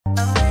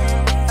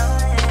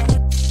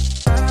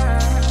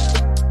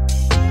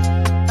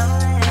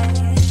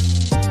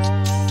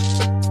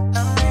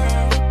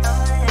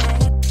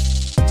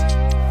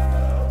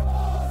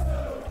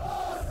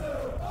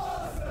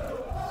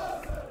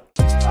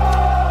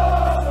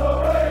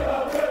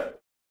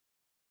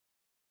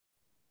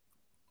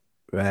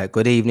Right.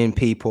 Good evening,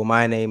 people.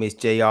 My name is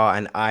JR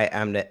and I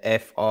am the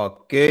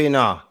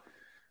FrGooner.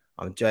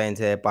 I'm joined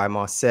here by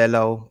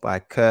Marcelo, by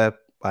Kerb,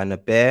 by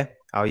Naber.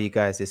 How are you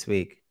guys this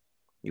week?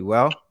 You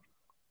well?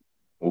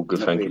 All good,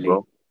 Not thank you, really.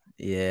 bro.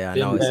 Yeah, I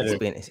know Been it's better.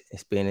 been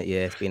it's been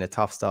it's been a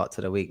tough start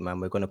to the week, man.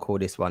 We're gonna call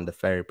this one the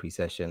therapy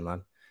session,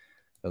 man.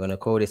 We're gonna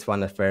call this one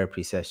the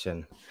therapy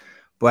session.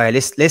 Boy,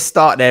 let's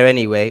start there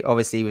anyway.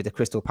 Obviously, with the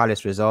Crystal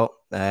Palace result,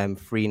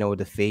 3-0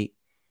 defeat.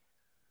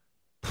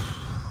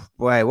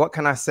 Boy, what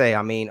can I say?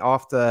 I mean,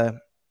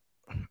 after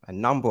a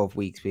number of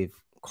weeks with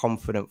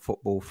confident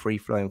football, free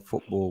flowing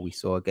football we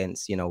saw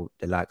against, the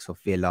likes of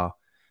Villa,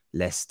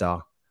 Leicester.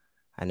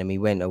 And then we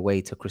went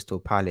away to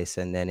Crystal Palace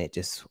and then it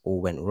just all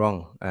went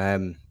wrong.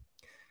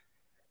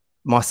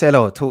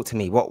 Marcelo, talk to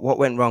me. What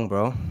went wrong,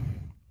 bro?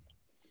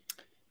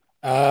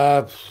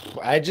 Uh,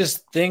 I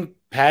just think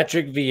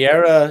Patrick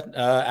Vieira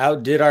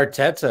outdid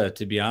Arteta,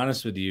 to be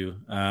honest with you.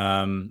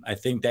 I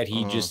think that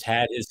he Mm, just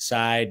had his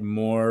side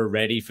more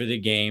ready for the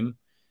game.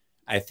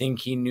 I think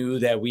he knew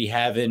that we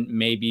haven't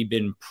maybe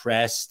been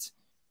pressed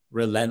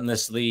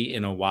relentlessly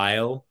in a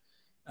while.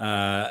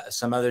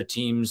 Some other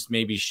teams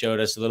maybe showed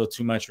us a little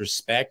too much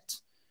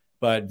respect,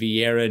 but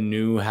Vieira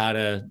knew how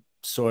to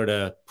sort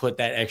of put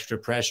that extra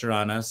pressure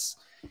on us,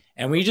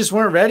 and we just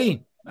weren't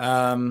ready.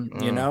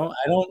 mm.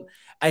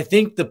 I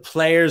think the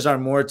players are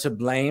more to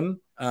blame,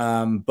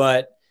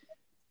 but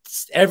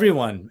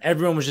everyone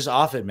was just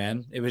off it,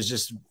 man. It was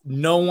just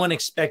no one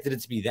expected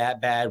it to be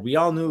that bad. We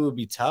all knew it would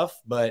be tough,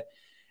 but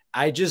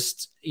I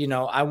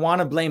want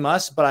to blame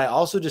us, but I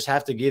also just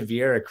have to give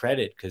Vieira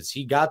credit because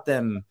he got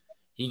them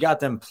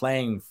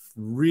playing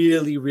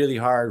really, really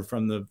hard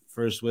from the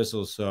first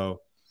whistle. So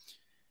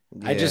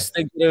I Yeah. just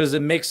think there was a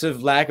mix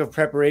of lack of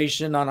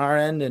preparation on our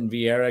end and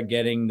Vieira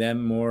getting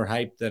them more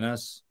hyped than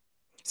us.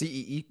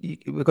 See,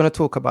 we're going to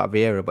talk about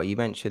Vieira, but you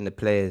mentioned the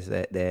players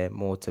that they're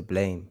more to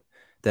blame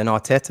than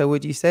Arteta,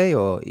 would you say?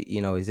 Or,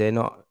 is there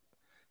not,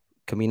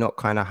 can we not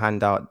kind of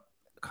hand out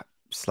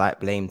slight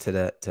blame to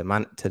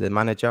the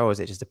manager, or is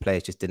it just the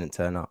players just didn't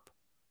turn up?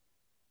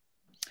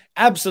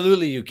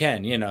 Absolutely, you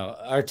can.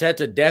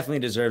 Arteta definitely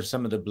deserves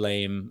some of the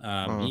blame.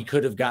 He Mm,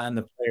 could have gotten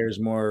the players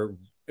more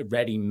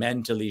ready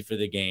mentally for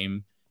the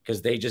game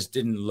because they just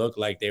didn't look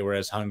like they were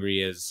as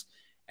hungry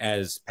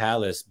as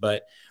Palace.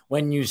 But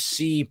when you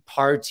see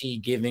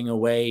Partey giving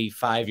away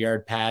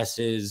 5-yard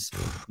passes,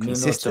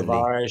 Nuno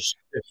consistently. Tavares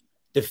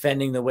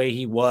defending the way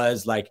he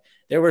was, like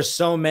there were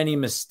so many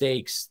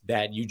mistakes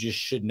that you just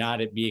should not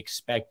be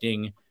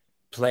expecting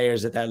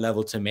players at that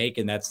level to make,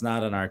 and that's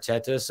not on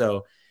Arteta.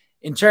 So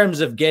in terms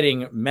of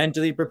getting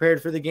mentally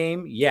prepared for the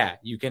game, yeah,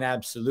 you can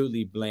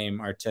absolutely blame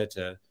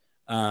Arteta.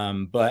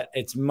 But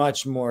it's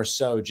much more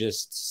so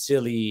just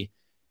silly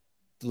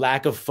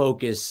lack of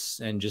focus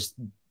and just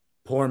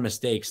poor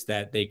mistakes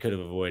that they could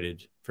have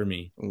avoided for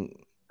me. Mm,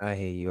 I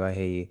hear you. I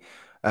hear you.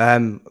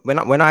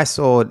 When I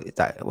saw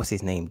that, what's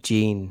his name?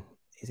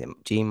 Is it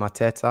Gene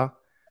Mateta?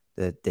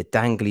 The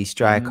dangly Mm-hmm.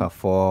 striker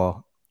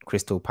for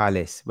Crystal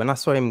Palace. When I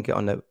saw him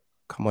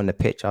come on the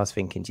pitch, I was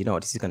thinking, do you know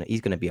what,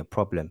 he's gonna be a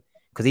problem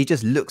because he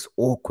just looks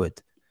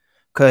awkward.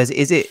 Because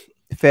is it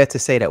fair to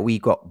say that we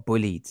got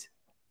bullied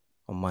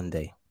on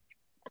Monday?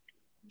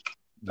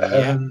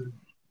 Yeah. Um,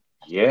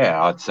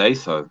 yeah, I'd say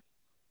so.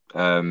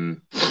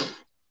 Um,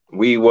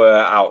 we were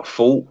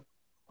outfought,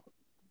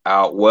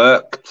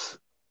 outworked,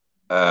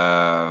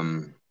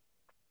 um,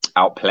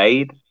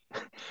 outplayed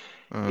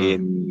Mm,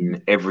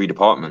 in every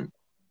department,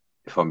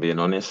 if I'm being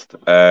honest.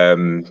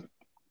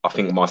 I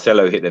think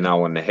Marcelo hit the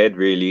nail on the head,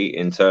 really,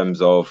 in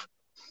terms of,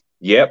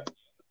 yep,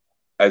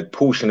 a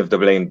portion of the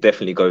blame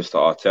definitely goes to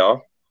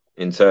Arteta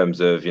in terms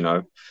of,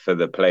 for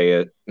the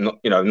player,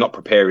 not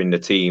preparing the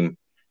team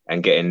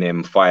and getting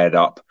them fired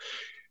up.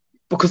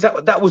 Because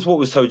that was what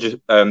was so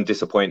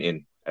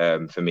disappointing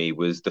for me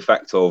was the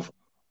fact of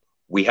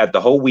we had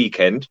the whole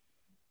weekend,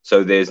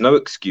 so there's no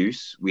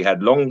excuse. We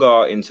had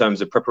longer in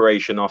terms of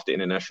preparation after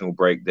international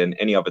break than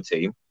any other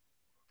team.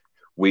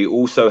 We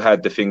also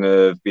had the thing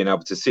of being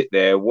able to sit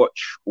there,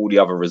 watch all the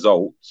other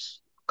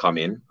results come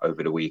in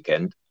over the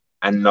weekend,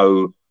 and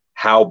know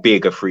how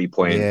big a 3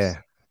 points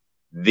yeah,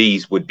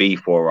 these would be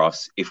for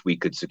us if we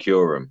could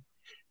secure them.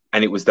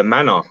 And it was the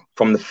manner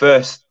from the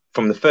first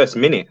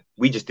minute.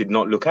 We just did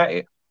not look at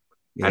it.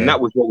 And yeah.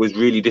 that was what was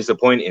really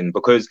disappointing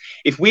because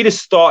if we'd have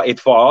started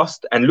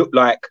fast and looked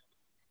like,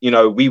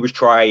 we was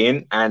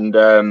trying and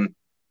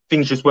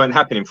things just weren't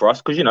happening for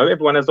us because,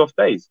 everyone has off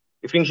days.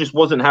 If things just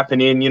wasn't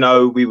happening,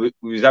 we was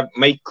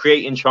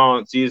creating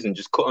chances and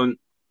just couldn't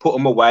put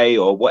them away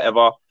or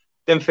whatever,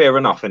 then fair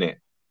enough, innit?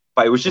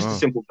 But it was just the Mm,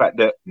 simple fact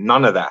that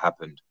none of that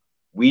happened.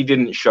 We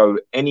didn't show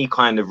any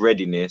kind of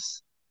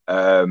readiness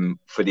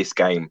for this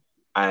game.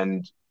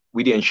 And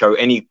we didn't show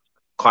any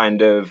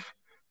kind of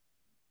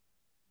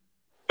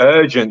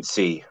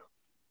urgency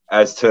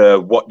as to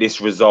what this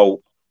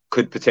result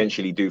could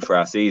potentially do for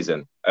our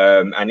season.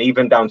 And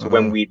even down to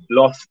when mm. we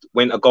lost,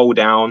 went a goal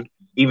down,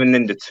 even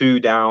then the two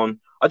down,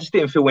 I just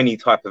didn't feel any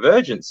type of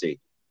urgency.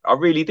 I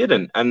really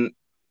didn't. And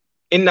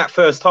in that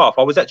first half,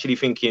 I was actually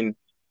thinking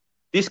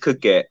this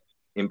could get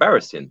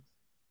embarrassing.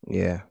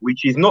 Yeah.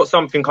 which is not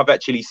something I've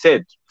actually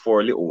said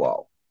for a little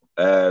while.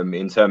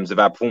 In terms of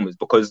our performance,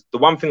 because the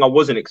one thing I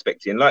wasn't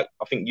expecting, like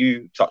I think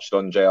you touched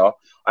on, JR,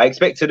 I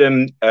expected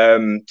them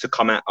to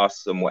come at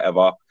us and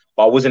whatever,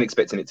 but I wasn't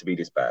expecting it to be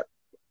this bad.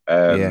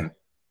 Yeah.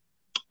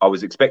 I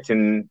was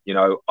expecting,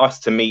 us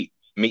to meet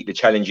the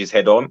challenges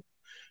head on.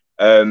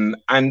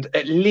 And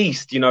at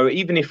least,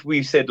 even if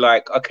we said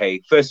like,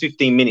 okay, first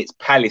 15 minutes,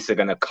 Palace are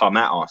going to come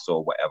at us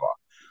or whatever,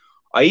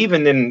 I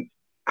even then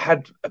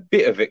had a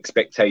bit of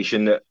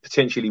expectation that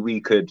potentially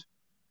we could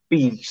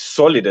be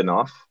solid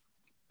enough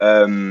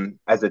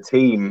as a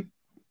team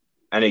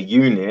and a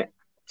unit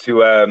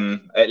to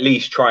at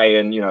least try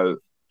and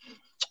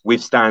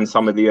withstand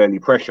some of the early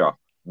pressure,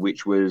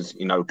 which was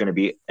going to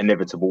be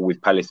inevitable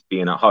with Palace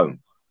being at home,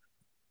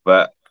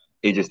 but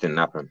it just didn't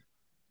happen.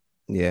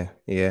 Yeah,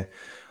 yeah.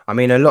 I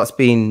mean, a lot's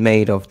been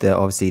made of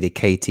obviously the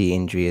KT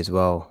injury as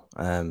well.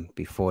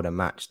 Before the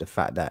match, the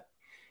fact that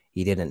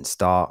he didn't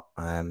start,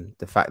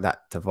 the fact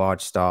that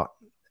Tavares start.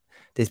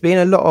 There's been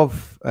a lot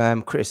of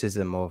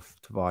criticism of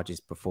Tavares'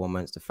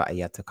 performance, the fact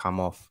he had to come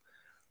off.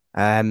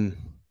 In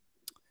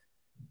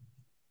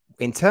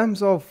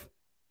terms of,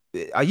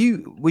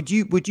 would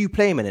you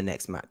play him in the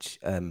next match,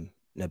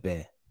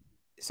 Naber?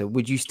 So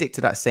would you stick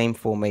to that same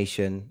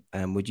formation?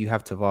 Would you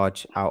have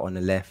Tavares out on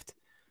the left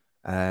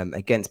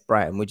against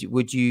Brighton?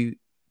 Would you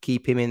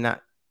keep him in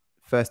that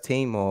first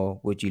team, or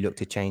would you look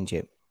to change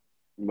it?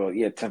 Well,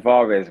 yeah,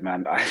 Tavares,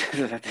 man.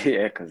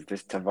 Yeah, because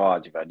this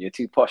Tavares, man, you're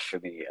too posh for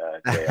me,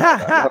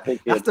 JR.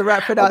 That's the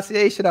right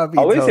pronunciation I've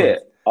been told. told. Is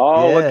it?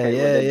 Oh, yeah, okay.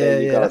 Yeah, well, then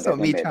there you go. That's Then, not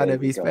me then, trying there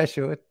to be you go.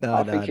 special. No,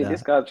 I'm thinking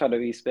this guy's trying to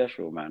be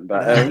special, man.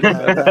 But trying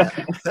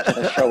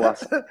to show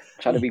us,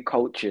 trying to be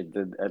cultured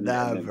and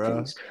bro.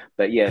 things.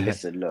 But yeah,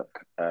 listen, look.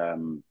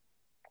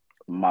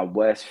 My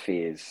worst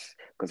fears,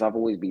 because I've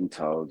always been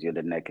told you're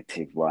the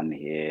negative one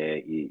here.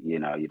 You're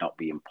not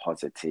being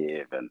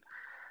positive,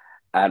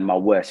 and my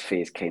worst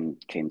fears came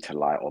to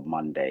light on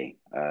Monday.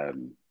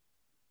 And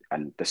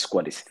the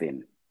squad is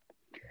thin.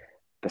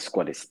 The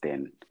squad is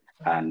thin,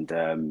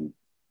 and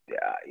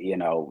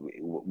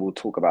we'll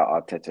talk about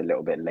Arteta a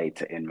little bit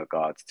later in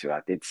regards to. I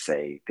did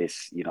say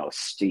this,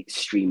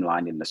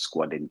 streamlining the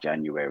squad in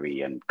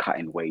January and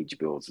cutting wage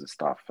bills and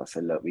stuff. I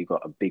said, look, we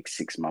got a big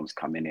 6 months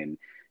coming in.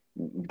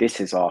 This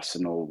is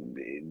Arsenal.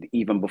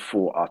 Even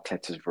before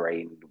Arteta's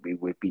reign,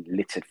 we've been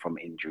littered from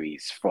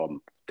injuries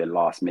from the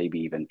last maybe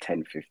even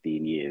 10,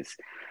 15 years.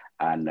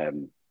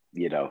 And,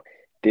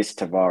 this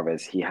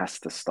Tavares, he has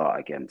to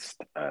start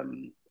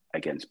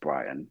against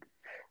Brighton.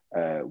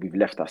 We've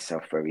left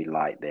ourselves very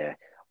light there.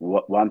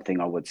 One thing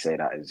I would say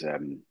that is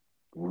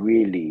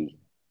really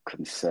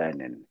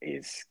concerning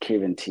is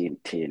Kieran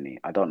Tierney.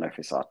 I don't know if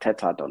it's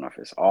Arteta, I don't know if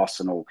it's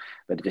Arsenal,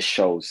 but it just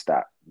shows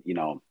that,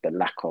 the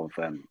lack of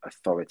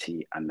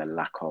authority and the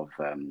lack of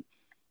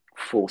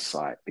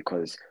foresight,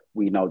 because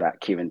we know that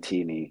Kieran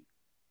Tierney,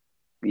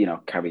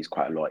 carries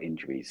quite a lot of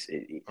injuries.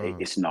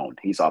 It's known.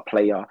 He's our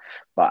player,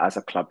 but as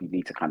a club, you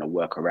need to kind of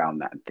work around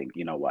that and think,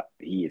 you know what,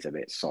 he is a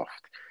bit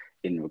soft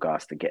in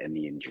regards to getting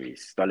the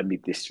injuries. Don't let me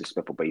be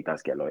disrespectful, but he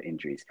does get a lot of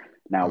injuries.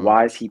 Now,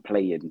 why is he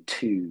playing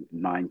 2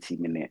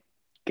 90-minute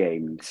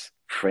games,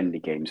 friendly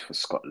games for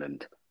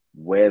Scotland?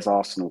 Where's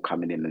Arsenal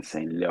coming in and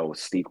saying, Lil,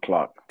 Steve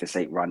Clark, this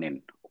ain't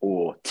running,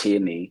 or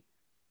Tierney,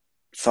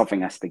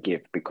 something has to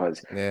give,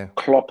 because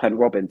Klopp and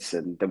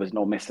Robinson, there was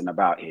no messing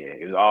about here.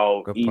 It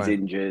was, he's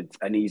injured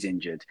and he's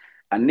injured.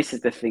 And this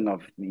is the thing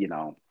of,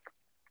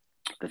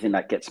 the thing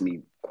that gets me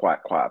quite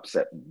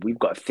upset. We've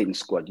got a thin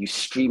squad. You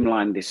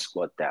streamline this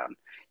squad down.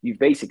 You've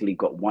basically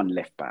got one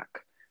left back.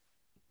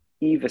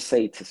 Either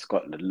say to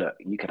Scotland, look,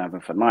 you can have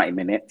him for 90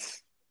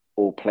 minutes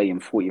or play him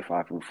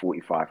 45 and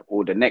 45,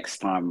 or the next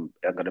time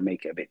I'm going to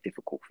make it a bit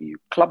difficult for you.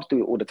 Clubs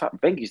do it all the time.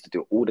 Wenger used to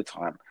do it all the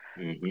time.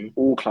 Mm-hmm.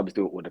 All clubs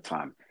do it all the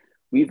time.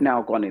 We've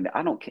now gone in.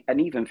 I don't care. And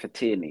even for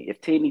Tierney,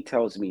 if Tierney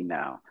tells me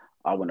now,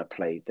 I want to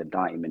play the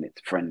 90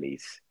 minutes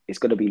friendlies, it's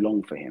going to be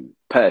long for him.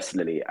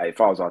 Personally,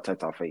 if I was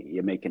Arteta, I think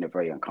you're making it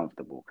very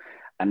uncomfortable.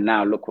 And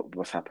now look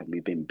what's happened.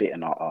 We've been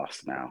bitten our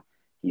arse now.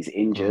 He's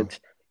injured.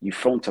 You've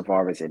thrown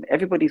Tavares in.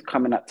 Everybody's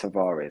coming at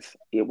Tavares.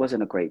 It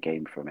wasn't a great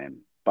game from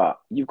him. But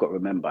you've got to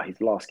remember, his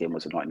last game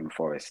was at Nottingham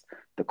Forest.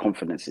 The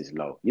confidence is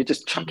low. You're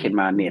just chucking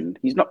man in.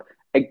 He's not,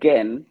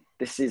 again,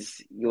 this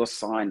is your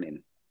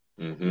signing.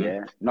 Mm-hmm.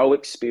 Yeah, no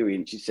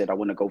experience. You said, I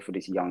want to go for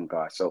this young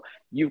guy. So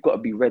you've got to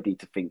be ready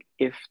to think,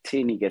 if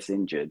Tierney gets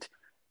injured,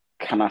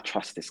 can I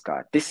trust this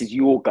guy? This is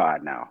your guy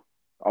now.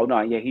 Oh,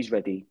 no, yeah, he's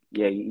ready.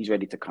 Yeah, he's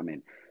ready to come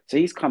in. So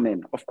he's come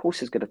in. Of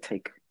course, he's going to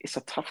take, it's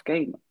a tough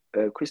game.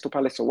 Crystal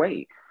Palace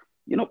away.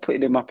 You're not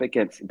putting him up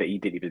against, but he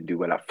didn't even do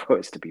well at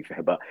first, to be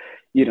fair. But,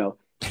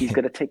 he's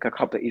going to take a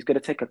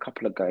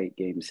couple of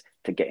games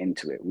to get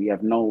into it. We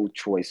have no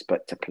choice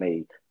but to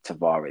play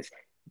Tavares.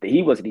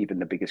 He wasn't even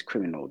the biggest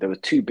criminal. There were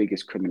 2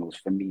 biggest criminals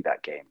for me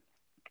that game.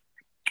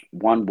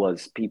 One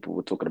was, people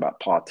were talking about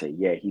Partey.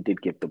 Yeah, he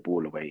did give the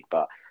ball away,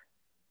 but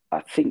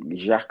I think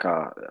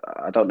Xhaka,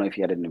 I don't know if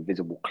he had an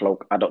invisible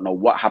cloak. I don't know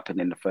what happened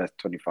in the first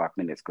 25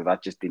 minutes, because I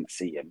just didn't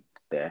see him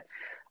there.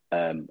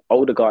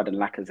 Odegaard and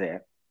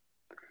Lacazette,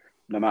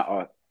 no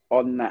matter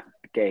on that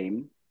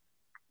game,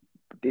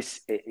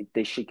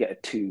 they should get a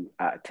 2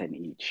 out of 10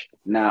 each.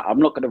 Now, I'm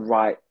not going to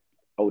write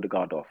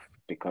Odegaard off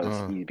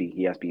because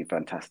he has been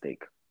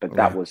fantastic, but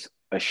that was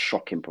a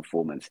shocking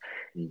performance.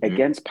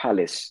 Against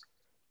Palace,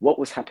 what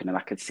was happening,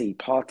 I could see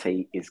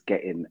Partey is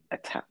getting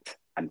attacked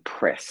and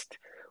pressed.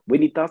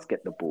 When he does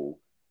get the ball,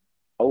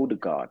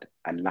 Odegaard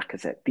and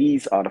Lacazette,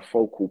 these are the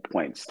focal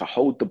points to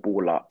hold the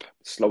ball up,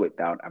 slow it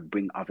down, and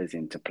bring others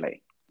into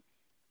play.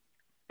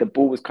 The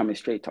ball was coming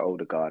straight to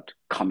Odegaard,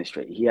 coming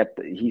straight. He had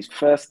his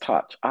first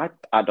touch. I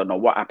don't know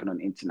what happened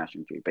on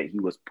international duty, but he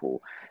was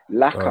poor.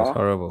 It's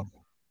horrible.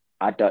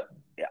 I'm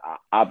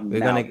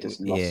now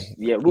just lost.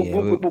 Yeah,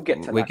 we'll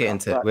get to Laka.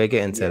 We're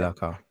getting to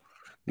Laka.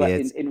 But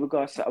in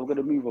regards to, I'm going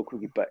to move on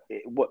quickly. But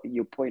what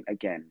your point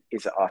again,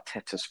 is it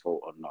Arteta's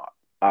fault or not?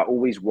 I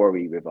always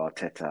worry with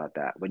Arteta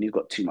that when he's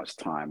got too much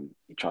time,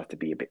 he tries to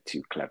be a bit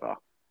too clever.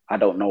 I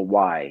don't know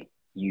why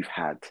you've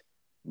had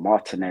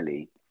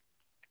Martinelli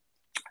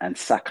and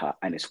Saka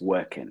and it's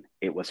working.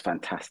 It was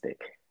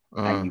fantastic.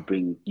 And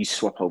you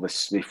swap over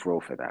Smith Rowe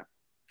for that.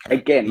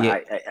 Again,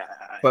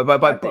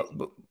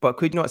 but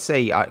could you not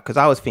say, because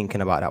I was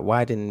thinking about that,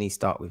 why didn't he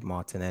start with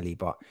Martinelli?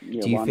 But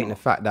do you think the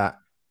fact that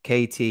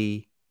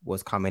KT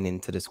was coming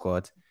into the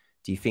squad,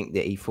 do you think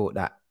that he thought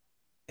that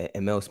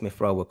Emil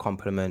Smith Rowe would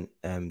complement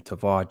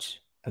Tavares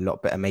a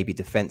lot better, maybe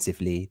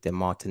defensively, than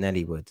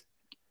Martinelli would?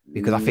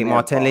 Because I think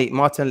Martinelli,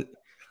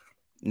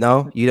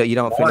 no, you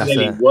don't think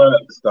Martinelli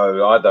works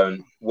though. I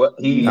don't.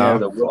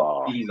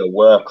 He's a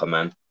worker,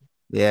 man.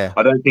 Yeah,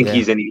 I don't think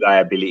he's any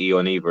liability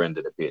on either end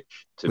of the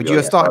pitch. Would you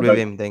have started with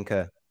him,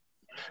 Denker?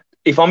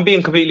 If I'm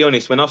being completely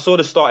honest, when I saw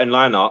the starting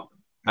lineup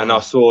and I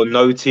saw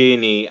no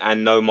Tierney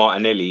and no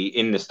Martinelli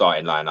in the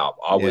starting lineup,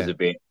 I was a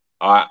bit.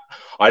 I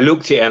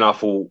looked at it and I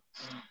thought,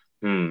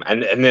 And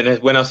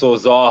then when I saw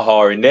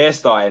Zaha in their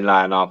starting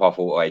lineup, I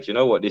thought, wait, you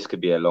know what? This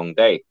could be a long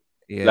day.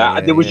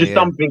 There was just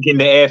something in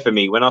the air for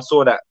me when I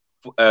saw that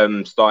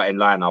starting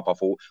lineup. I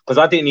thought, because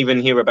I didn't even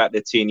hear about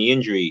the Tierney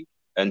injury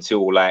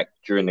until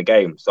during the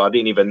game, so I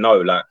didn't even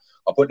know. I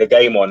put the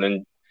game on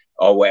and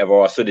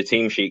whatever. I saw the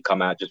team sheet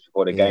come out just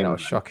before the game. That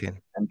was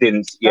shocking. And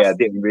didn't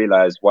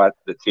realize why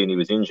the Tierney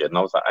was injured. And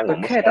I was like, hang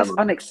on,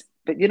 that's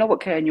But you know what,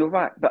 Kay, and you're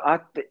right.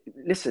 But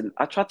listen,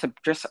 I tried to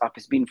dress it up.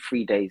 It's been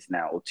 3 days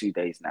now or 2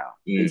 days now.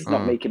 It's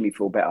not making me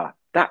feel better.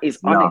 That is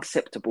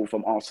unacceptable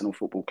from Arsenal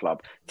Football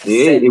Club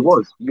to send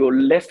your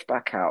left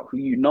back out, who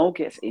you know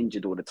gets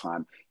injured all the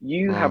time.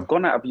 You have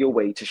gone out of your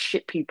way to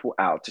ship people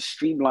out to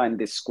streamline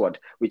this squad,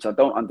 which I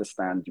don't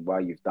understand why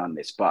you've done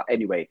this. But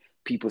anyway,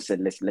 people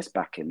said, let's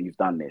back him. You've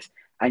done this.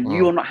 And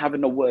you're not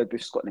having a word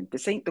with Scotland.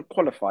 This ain't the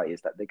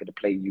qualifiers that they're going to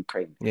play in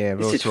Ukraine. Yeah,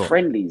 this is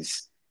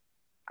friendlies.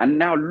 And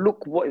now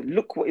look what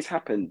has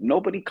happened.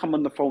 Nobody come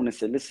on the phone and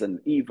said, listen,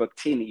 either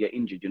Tierney, you're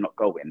injured, you're not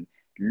going.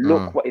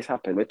 Look what has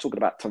happened. We're talking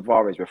about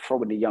Tavares. We're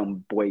throwing the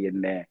young boy in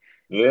there.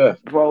 Yeah.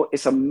 Bro,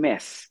 it's a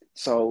mess.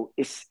 So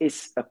it's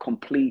a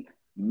complete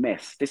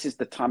mess. This is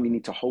the time you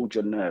need to hold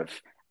your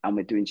nerve. And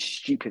we're doing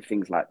stupid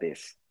things like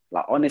this.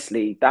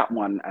 Honestly, that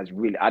one has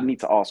really... I need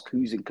to ask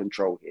who's in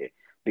control here.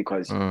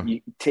 Because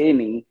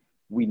Tierney,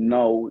 we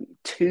know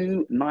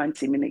 2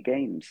 90-minute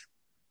games.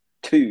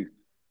 2.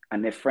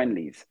 And they're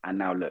friendlies. And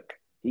now look,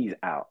 he's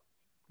out.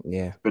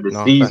 Yeah. For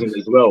the season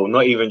as well.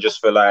 Not even just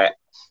for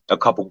a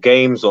couple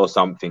games or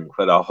something,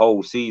 for the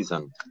whole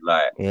season.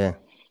 That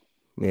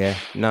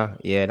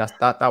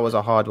was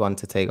a hard one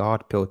to take, a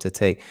hard pill to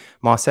take.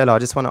 Marcelo, I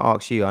just want to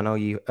ask you, I know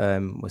you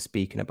were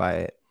speaking about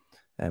it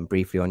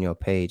briefly on your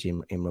page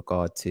in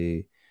regard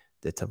to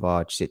the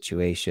Tavares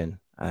situation.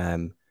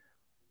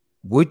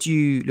 Would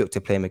you look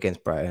to play him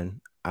against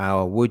Brighton?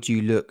 Or would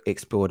you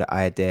explore the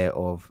idea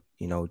of,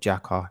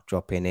 Xhaka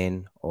dropping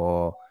in,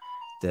 or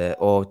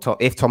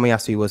if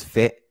Tomiyasu was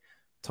fit,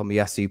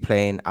 Tomiyasu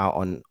playing out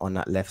on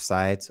that left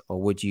side,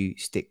 or would you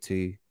stick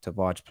to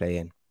Tavares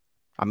playing?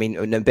 I mean,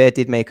 Naber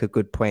did make a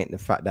good point, the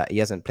fact that he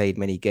hasn't played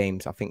many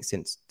games, I think,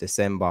 since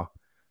December.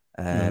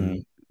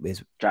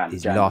 His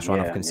last run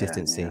of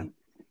consistency. In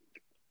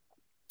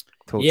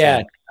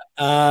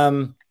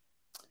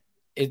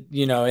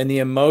the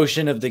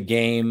emotion of the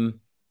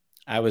game,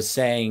 I was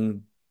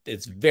saying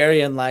it's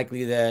very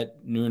unlikely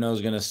that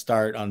Nuno's going to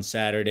start on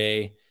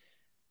Saturday.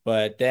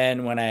 But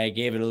then when I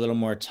gave it a little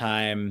more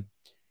time,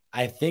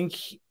 I think,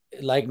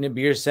 like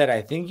Nabir said,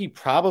 I think he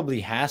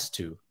probably has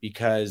to,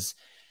 because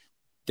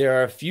there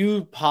are a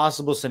few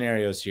possible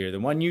scenarios here. The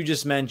one you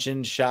just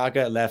mentioned, Xhaka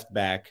at left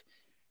back.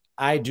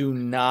 I do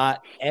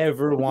not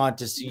ever want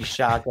to see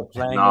Xhaka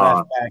playing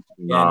left back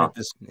again at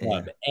this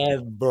club,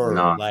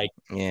 ever.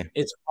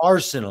 It's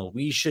Arsenal.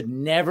 We should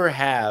never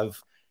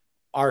have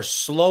our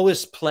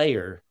slowest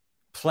player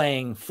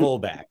playing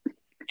fullback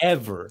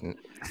ever. And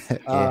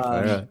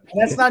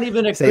that's not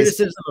even a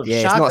criticism of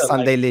Xhaka. It's not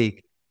Sunday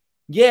League.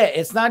 Yeah,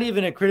 it's not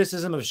even a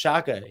criticism of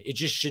Xhaka. It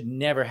just should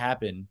never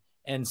happen.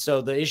 And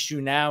so the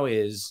issue now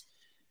is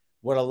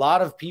what a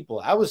lot of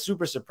people, I was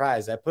super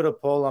surprised. I put a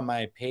poll on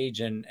my page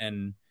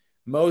and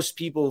most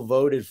people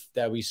voted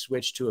that we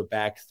switch to a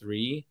back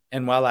 3.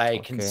 And while I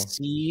can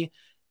see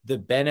the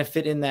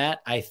benefit in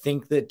that. I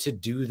think that to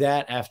do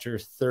that after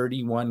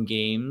 31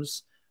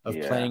 games of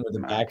playing with a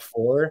back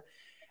four,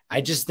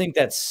 I just think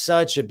that's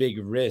such a big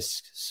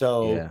risk.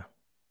 So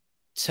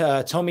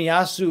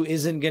Tomiyasu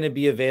isn't going to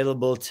be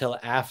available till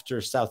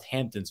after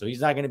Southampton. So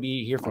he's not going to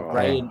be here for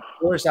Brighton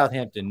or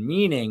Southampton,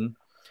 meaning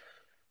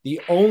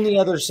the only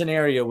other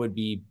scenario would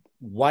be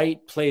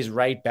White plays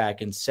right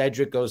back and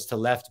Cedric goes to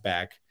left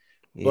back.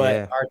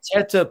 But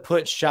Arteta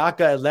put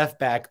Xhaka at left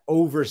back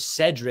over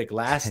Cedric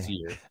last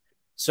year.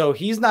 So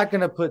he's not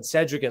going to put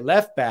Cedric at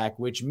left back,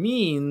 which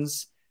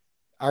means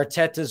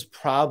Arteta's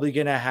probably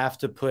going to have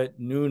to put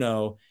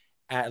Nuno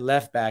at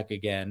left back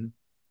again.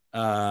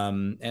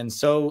 And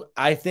so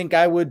I think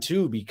I would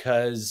too,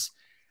 because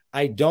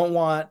I don't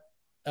want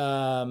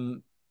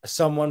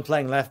someone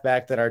playing left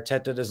back that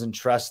Arteta doesn't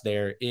trust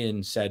there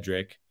in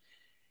Cedric.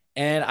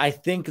 And I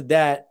think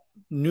that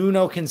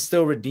Nuno can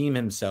still redeem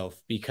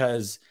himself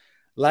because,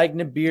 like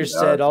Nabir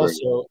said,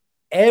 also,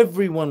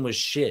 everyone was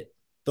shit.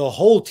 The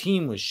whole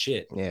team was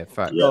shit. Yeah,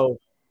 fact. So,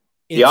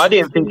 I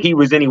didn't think he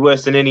was any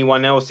worse than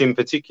anyone else in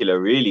particular,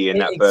 really, in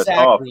that first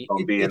half, if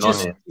I'm being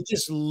honest. It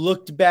just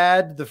looked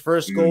bad, the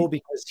first goal,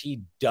 because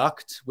he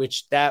ducked,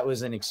 which that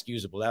was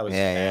inexcusable. That was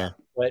bad.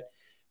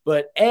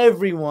 But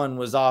everyone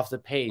was off the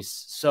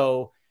pace.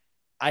 So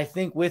I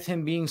think with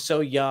him being so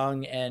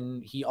young,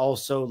 and he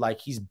also, like,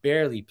 he's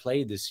barely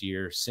played this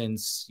year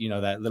since, you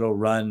know, that little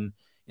run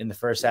in the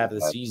first half of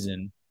the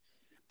season.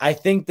 I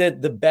think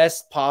that the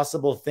best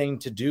possible thing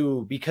to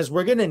do, because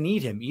we're going to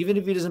need him, even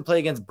if he doesn't play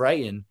against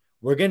Brighton,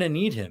 we're going to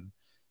need him.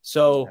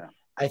 So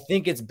I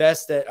think it's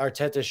best that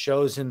Arteta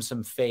shows him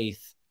some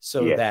faith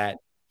so that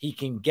he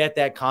can get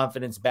that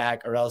confidence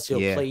back, or else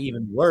he'll play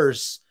even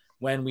worse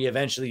when we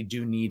eventually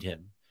do need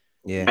him.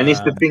 Yeah. And it's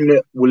the thing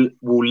that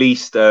will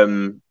least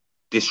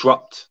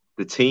disrupt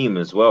the team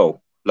as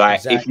well.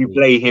 Like, if you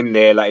play him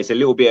there, like, it's a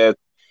little bit of,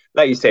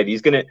 like you said,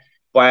 he's going to,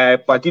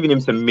 by giving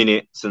him some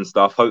minutes and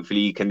stuff,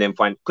 hopefully he can then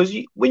find, because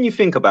when you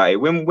think about it,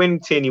 when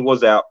Tierney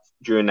was out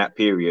during that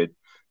period,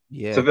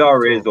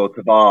 Tavares or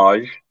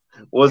Tavage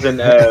wasn't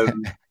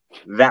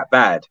that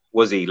bad,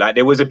 was he? Like,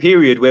 there was a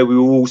period where we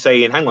were all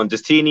saying, hang on,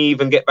 does Tierney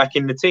even get back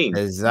in the team?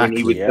 When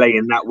he was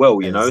playing that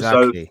well, you know?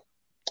 So,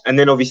 and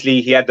then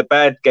obviously he had the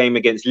bad game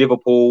against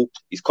Liverpool.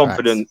 His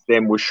confidence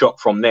then was shot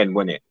from then,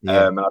 wasn't it?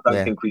 And I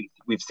don't think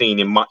we've seen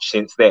him much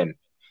since then.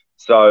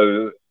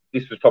 So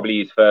this was probably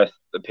his first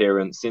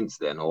appearance since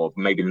then, or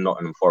maybe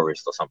Nottingham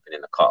Forest or something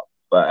in the cup.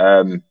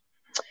 But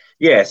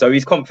yeah, so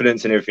his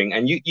confidence and everything,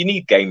 and you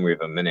need game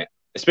rhythm, innit?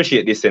 Especially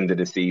at this end of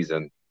the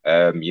season.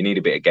 You need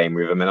a bit of game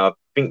rhythm, and I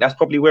think that's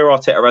probably where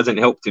Arteta hasn't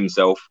helped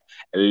himself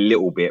a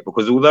little bit,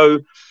 because although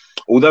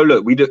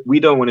look, we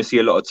don't want to see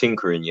a lot of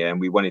tinkering, and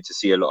we wanted to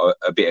see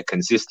a bit of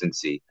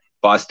consistency,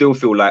 but I still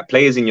feel like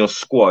players in your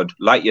squad,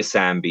 like your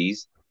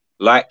Sambis,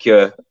 like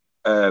your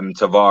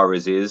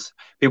Tavares,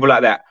 people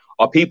like that,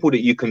 are people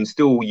that you can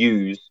still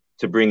use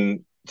to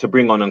bring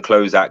on and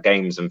close out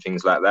games and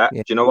things like that.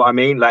 Do you know what I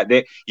mean?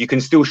 Like, you can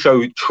still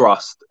show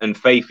trust and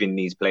faith in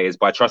these players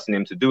by trusting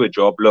them to do a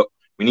job. Look,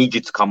 we need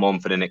you to come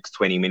on for the next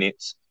 20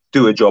 minutes,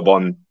 do a job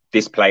on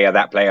this player,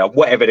 that player,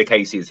 whatever the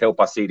case is, help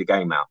us see the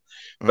game out.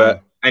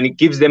 And it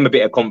gives them a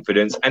bit of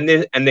confidence, and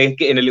they're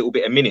getting a little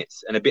bit of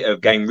minutes and a bit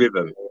of game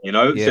rhythm, you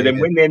know? So then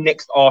when they're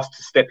next asked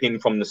to step in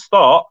from the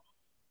start,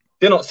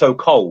 they're not so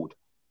cold.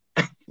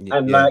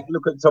 And like,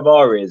 look at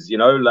Tavares, you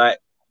know, like,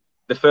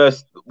 the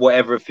first,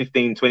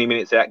 15, 20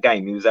 minutes of that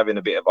game, he was having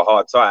a bit of a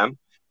hard time.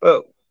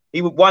 But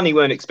he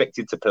weren't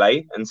expected to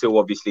play until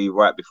obviously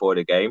right before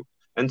the game.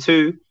 And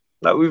two,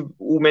 like we've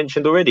all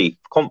mentioned already,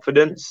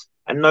 confidence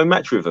and no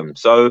match rhythm.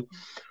 So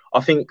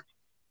I think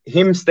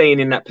him staying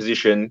in that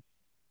position,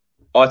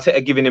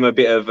 Arteta giving him a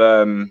bit of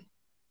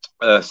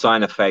a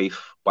sign of faith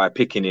by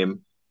picking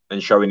him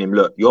and showing him,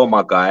 look, you're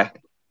my guy.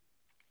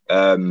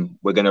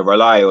 We're going to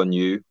rely on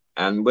you.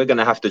 And we're going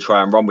to have to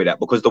try and run with that,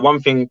 because the one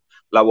thing,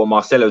 like what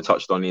Marcelo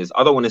touched on, is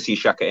I don't want to see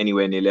Xhaka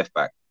anywhere near left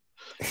back.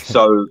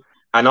 So,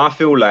 and I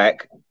feel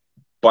like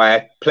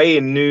by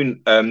playing Nuno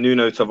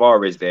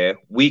Tavares there,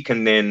 we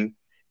can then,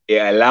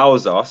 it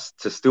allows us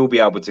to still be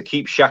able to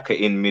keep Xhaka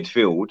in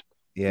midfield,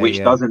 which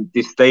doesn't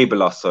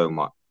destabilize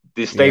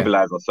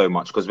us so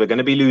much, because we're going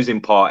to be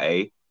losing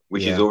Partey,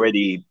 which is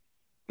already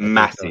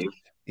massive.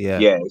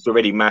 It's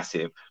already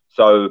massive.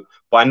 So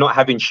by not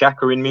having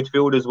Xhaka in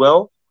midfield as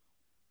well,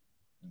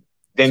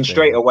 then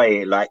straight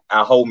away, like,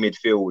 our whole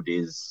midfield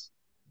is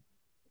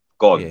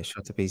gone. Yeah,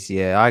 shot to pieces.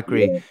 Yeah, I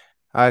agree.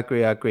 I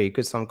agree.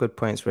 Some good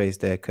points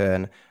raised there,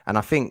 Kern. And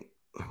I think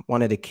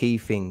one of the key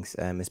things,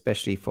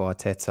 especially for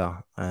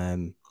Arteta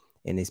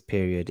in this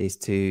period, is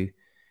to,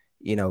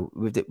 you know,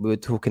 we're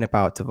talking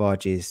about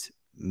Tavares'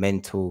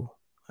 mental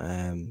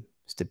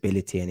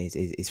stability and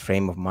his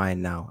frame of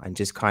mind now, and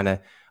just kind of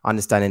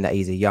understanding that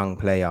he's a young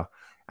player.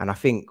 And I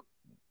think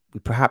we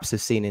perhaps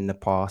have seen in the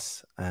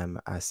past,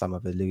 as some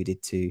have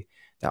alluded to,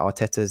 that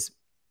Arteta's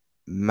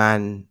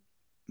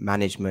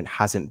management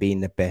hasn't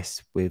been the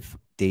best with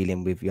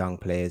dealing with young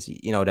players.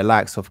 You know, the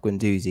likes of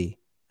Guendouzi,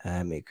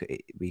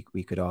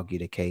 we could argue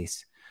the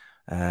case.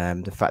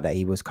 The fact that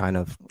he was kind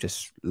of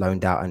just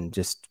loaned out and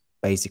just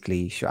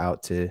basically shot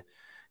out to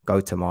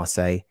go to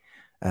Marseille.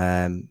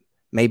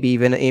 Maybe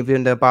even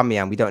the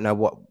Aubameyang, we don't know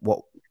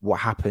what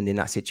happened in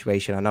that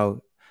situation. I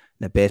know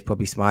Nabeer's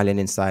probably smiling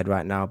inside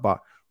right now,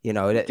 but you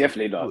know,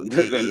 definitely not.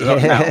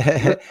 Not now.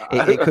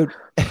 it could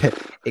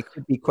it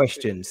could be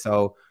questioned.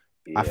 So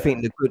I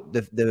think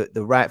the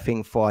right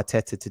thing for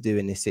Arteta to do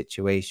in this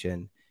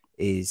situation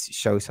is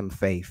show some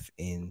faith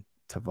in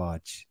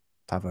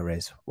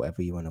Tavares,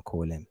 whatever you want to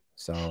call him.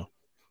 So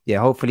yeah,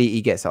 hopefully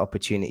he gets the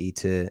opportunity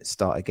to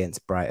start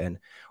against Brighton.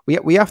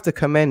 We have to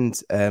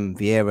commend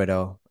Vieira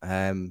though.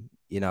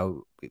 You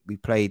know, we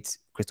played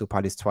Crystal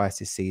Palace twice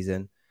this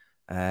season.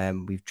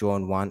 We've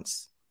drawn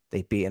once.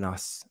 They've beaten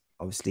us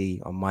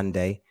obviously on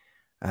Monday.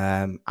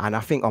 And I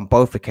think on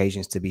both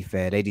occasions, to be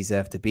fair, they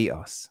deserve to beat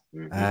us.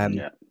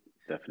 Yeah,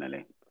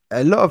 definitely.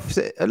 A lot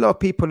of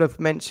people have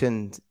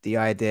mentioned the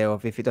idea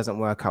of, if it doesn't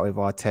work out with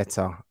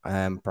Arteta,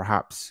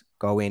 perhaps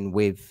go in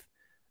with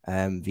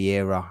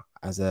Vieira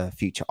as a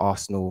future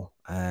Arsenal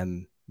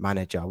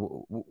manager.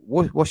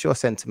 What's your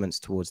sentiments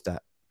towards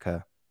that,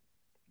 Kerr?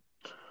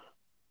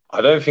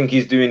 I don't think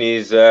he's doing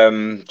his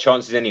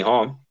chances any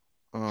harm.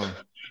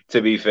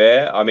 To be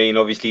fair, I mean,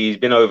 obviously he's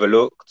been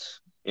overlooked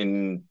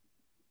in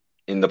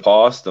the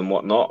past and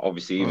whatnot.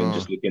 Obviously, even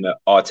just looking at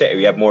Arteta,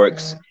 he had more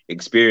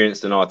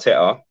experience than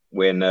Arteta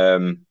when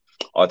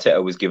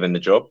Arteta was given the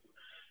job.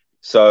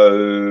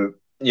 So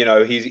you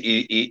know,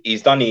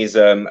 he's done his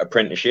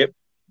apprenticeship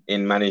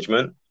in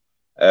management.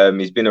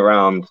 He's been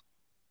around,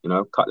 you know,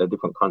 a couple of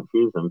different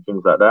countries and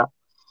things like that.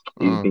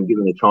 He's been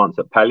given a chance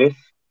at Palace.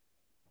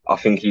 I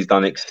think he's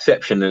done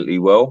exceptionally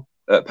well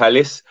at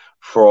Palace.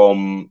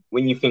 From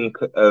when you think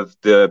of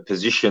the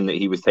position that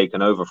he was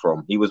taken over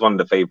from, he was one of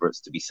the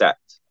favourites to be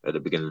sacked at the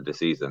beginning of the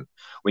season.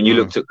 When you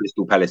looked at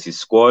Crystal Palace's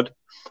squad,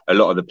 a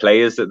lot of the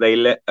players that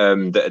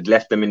that had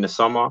left them in the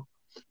summer,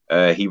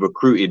 he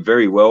recruited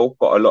very well.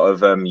 Got a lot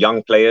of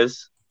young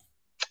players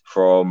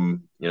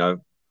from, you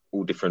know,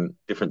 all different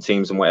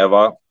teams and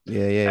whatever.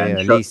 Yeah.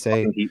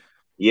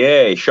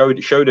 He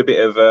showed a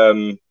bit of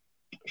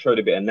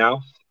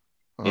nous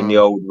in the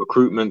old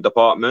recruitment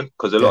department,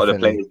 because a lot of the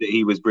players that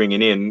he was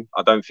bringing in,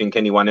 I don't think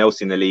anyone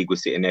else in the league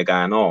was sitting there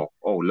going, oh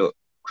look,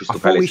 Crystal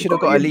Palace. I thought we should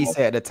have got Elise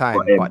at the time,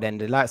 but then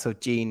the likes of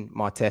Jean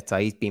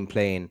Mateta, he's been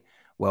playing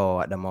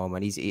well at the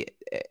moment.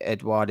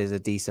 Edouard is a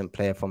decent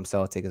player from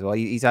Celtic as well.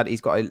 He's got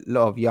a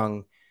lot of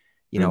young,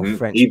 you know,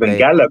 French. Even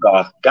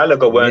players.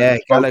 Gallagher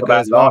weren't spoke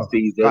about last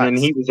season, Facts. and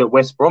he was at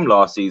West Brom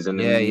last season,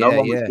 and no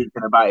one was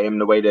speaking about him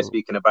the way they're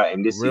speaking about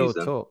him this Real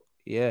season. Talk.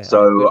 Yeah.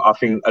 So I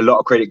think a lot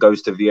of credit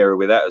goes to Vieira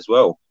with that as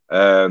well.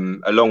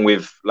 Along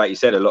with, like you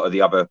said, a lot of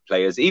the other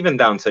players, even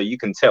down to, you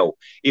can tell,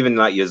 even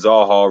like your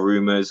Zaha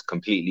rumours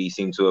completely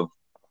seem to have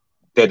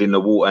dead in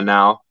the water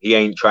now. He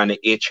ain't trying to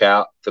itch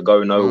out to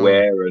go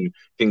nowhere and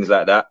things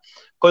like that.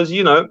 Because,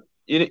 you know,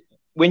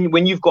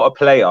 when you've got a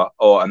player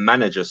or a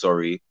manager,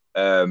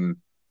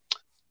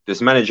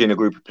 that's managing a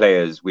group of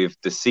players with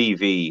the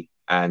CV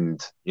and,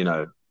 you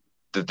know,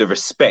 the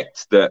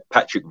respect that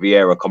Patrick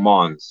Vieira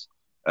commands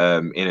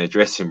in a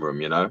dressing room,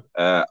 you know,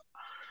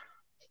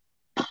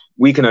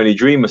 we can only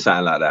dream of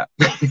something like that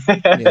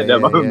at the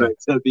moment,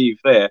 to be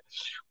fair.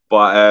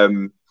 But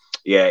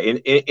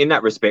in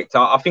that respect,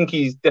 I think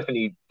he's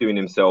definitely doing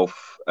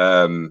himself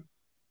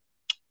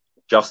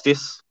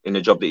justice in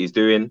the job that he's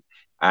doing.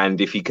 And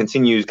if he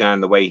continues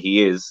going the way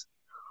he is,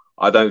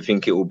 I don't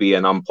think it will be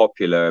an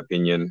unpopular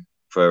opinion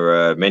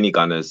for many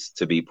Gunners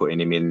to be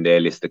putting him in their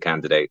list of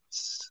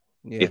candidates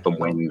if and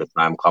when the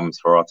time comes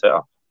for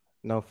Arteta.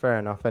 No, fair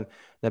enough. And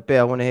Nabil,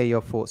 I want to hear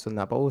your thoughts on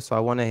that, but also I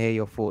want to hear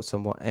your thoughts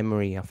on what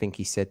Emery, I think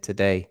he said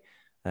today,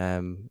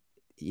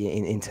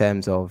 in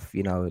terms of,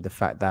 you know, the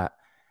fact that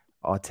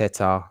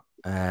Arteta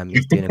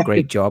is doing a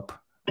great job.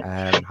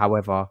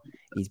 However,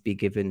 he's been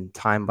given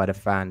time by the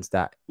fans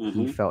that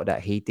he felt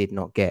that he did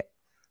not get.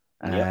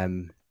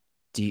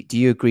 Do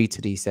you agree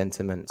to these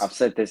sentiments? I've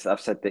said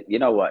that. You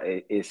know what?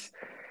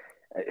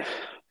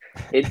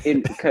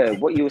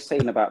 What you were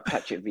saying about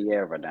Patrick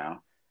Vieira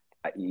now,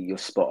 you're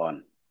spot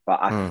on. But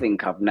I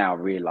think I've now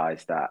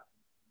realised that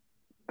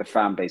the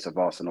fan base of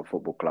Arsenal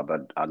Football Club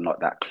are not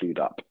that clued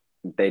up.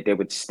 They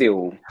would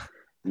still,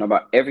 no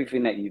matter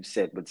everything that you've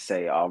said, would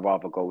say, I'd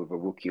rather go with a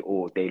rookie,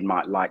 or they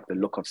might like the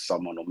look of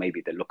someone, or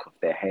maybe the look of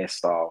their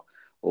hairstyle,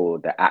 or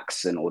the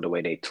accent, or the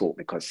way they talk.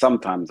 Because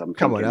sometimes I'm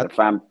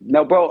thinking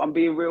no, bro, I'm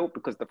being real,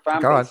 because the fan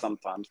base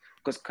sometimes,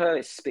 because Kerr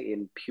is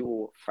spitting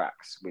pure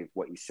facts with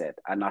what he said.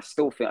 And I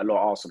still think a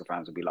lot of Arsenal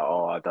fans will be like,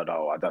 oh, I don't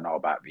know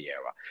about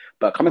Vieira.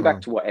 But coming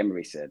back to what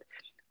Emery said,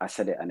 I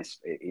said it, and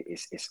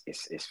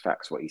it's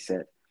facts what he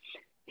said.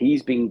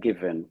 He's been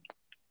given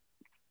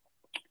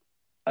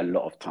a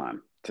lot of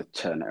time to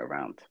turn it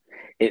around.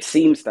 It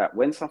seems that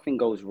when something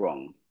goes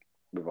wrong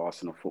with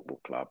Arsenal Football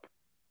Club,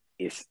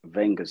 it's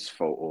Wenger's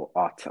fault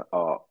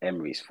or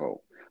Emery's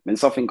fault. When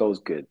something goes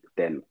good,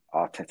 then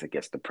Arteta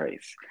gets the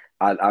praise.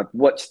 I've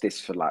watched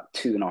this for like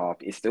 2.5.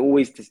 It's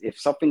always this, if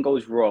something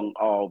goes wrong,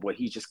 oh, well,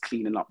 he's just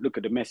cleaning up. Look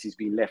at the mess he's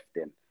been left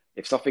in.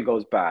 If something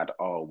goes bad,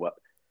 oh, well.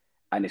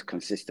 and is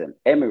consistent.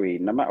 Emery,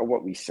 no matter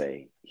what we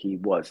say, he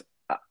was.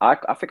 I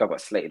think I got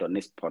slated on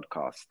this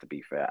podcast, to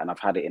be fair, and I've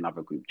had it in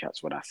other group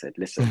chats when I said,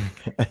 listen,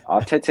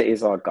 Arteta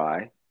is our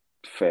guy.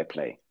 Fair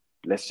play.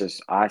 Let's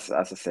just, as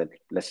I said,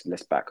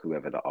 let's back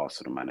whoever the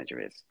Arsenal manager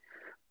is.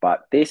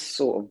 But this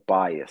sort of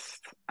bias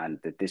and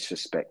the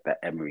disrespect that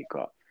Emery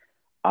got,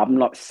 I'm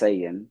not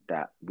saying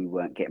that we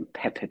weren't getting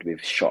peppered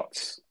with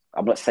shots.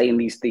 I'm not saying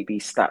these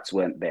stats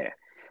weren't there,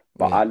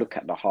 but I look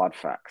at the hard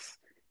facts.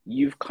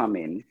 You've come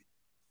in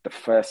the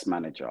first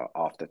manager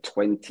after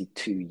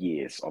 22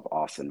 years of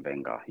Arsene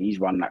Wenger. He's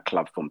run that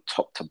club from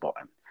top to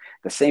bottom.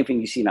 The same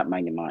thing you've seen at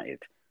Man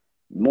United.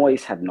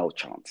 Moyes had no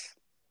chance.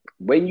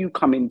 When you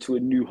come into a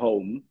new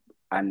home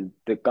and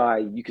the guy,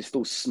 you can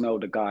still smell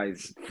the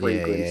guy's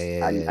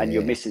fragrance, and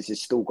your missus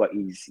has still got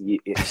his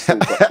slippers in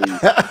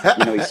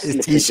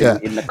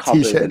the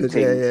cupboard and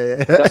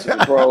things.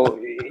 That's, bro,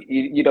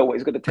 you know what?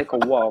 It's going to take a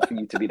while for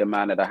you to be the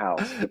man of the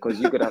house,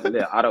 because you're going to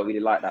have, I don't really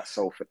like that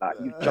sofa. Like,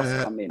 you've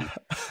just come in. Now,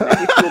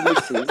 if your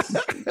missus,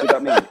 do you know what I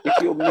mean?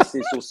 If your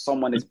missus or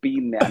someone has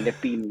been there and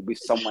they've been with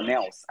someone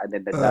else and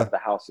then the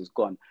house is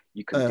gone,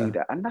 you can do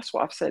that. And that's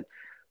what I've said.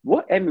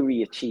 What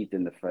Emery achieved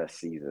in the first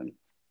season,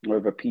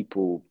 whether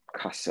people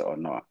cuss it or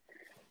not,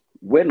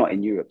 we're not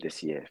in Europe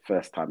this year,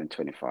 first time in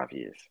 25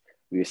 years.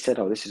 We said,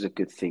 oh, this is a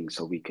good thing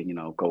so we can,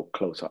 go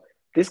closer.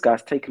 This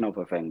guy's taken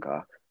over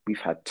Wenger. We've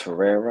had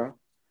Torreira,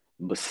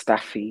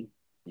 Mustafi,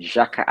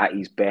 Xhaka at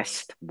his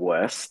best,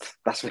 worst.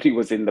 That's when he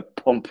was in the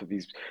pomp of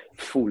his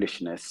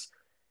foolishness.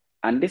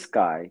 And this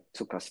guy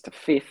took us to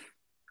 5th,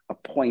 a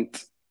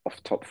point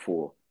off top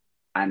 4.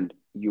 And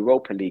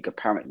Europa League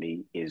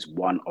apparently is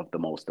one of the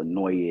most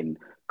annoying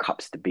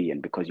cups to be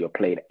in, because you're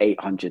playing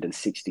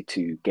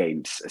 862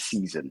 games a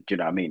season. Do you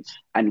know what I mean?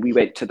 And we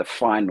went to the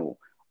final.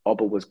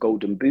 Oba was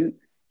Golden Boot.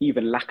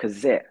 Even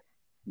Lacazette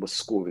was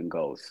scoring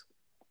goals.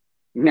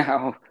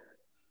 Now,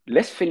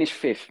 let's finish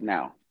 5th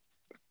now,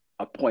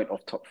 a point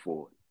off top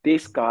 4.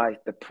 This guy,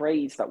 the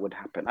praise that would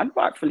happen, and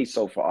rightfully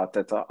so for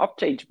Arteta. I've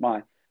changed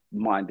my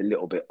mind a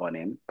little bit on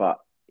him, but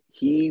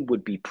he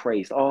would be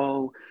praised.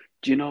 Oh,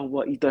 do you know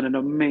what? He's done an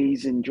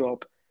amazing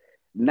job.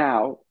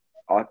 Now,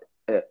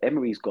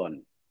 Emery's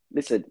gone.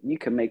 Listen, you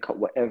can make up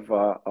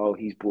whatever. Oh,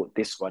 he's brought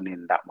this one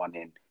in, that one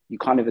in. You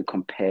can't even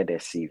compare their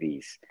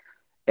CVs.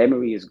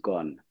 Emery is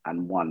gone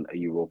and won a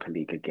Europa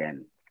League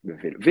again with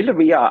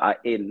Villarreal are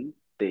in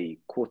the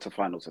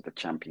quarterfinals of the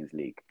Champions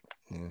League.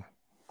 Yeah.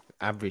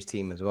 Average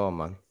team as well,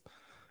 man.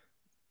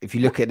 If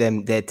you look at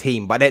them, their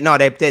team, but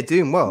they're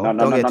doing well.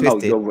 No.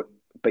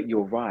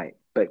 You're right.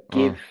 But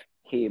give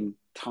him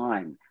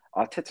time.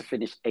 Arteta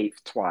finished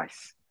 8th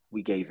twice.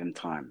 We gave him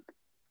time.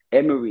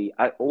 Emery,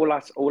 all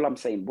I'm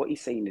saying, what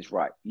he's saying is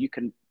right.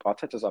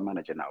 Arteta's our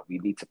manager now. We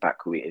need to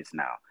back who it is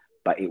now.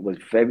 But it was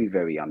very,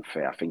 very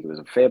unfair. I think it was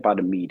unfair by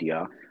the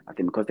media. I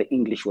think because the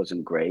English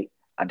wasn't great,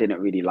 I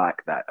didn't really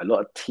like that. A lot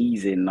of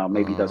teasing.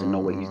 Maybe he doesn't know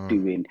what he's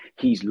doing.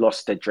 He's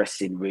lost the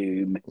dressing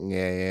room.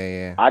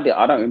 Yeah. I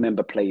don't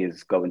remember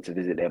players going to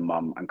visit their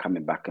mum and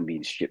coming back and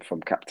being stripped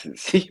from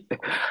captaincy.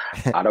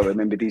 I don't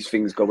remember these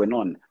things going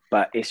on.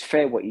 But it's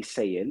fair what he's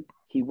saying.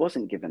 He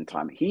wasn't given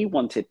time. He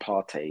wanted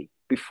Partey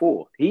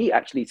before. He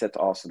actually said to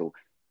Arsenal,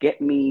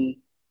 get me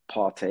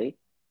Partey.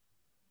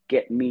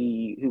 Get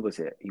me, who was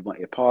it? He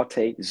wanted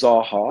Partey,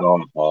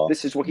 Zaha.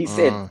 This is what he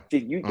said.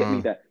 Did you get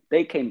me that?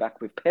 They came back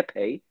with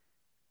Pepe,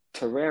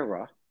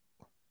 Torreira,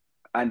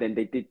 and then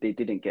they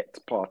didn't get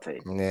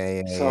Partey.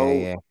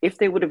 If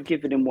they would have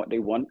given him what they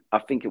want, I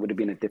think it would have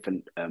been a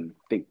different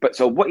thing. But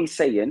so what he's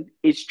saying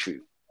is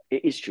true.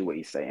 It is true what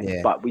he's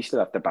saying. But we still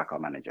have to back our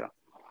manager.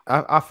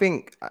 I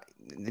think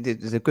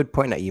there's a good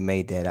point that you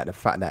made there, that the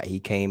fact that he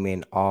came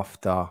in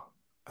after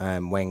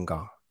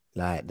Wenger,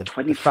 like the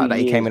fact that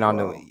he came in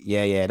under,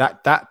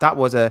 that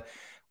was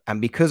and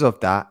because of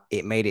that,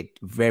 it made it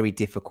very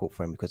difficult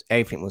for him, because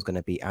everything was going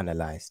to be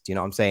analyzed. You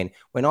know what I'm saying?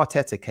 When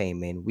Arteta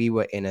came in, we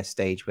were in a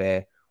stage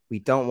where we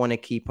don't want to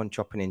keep on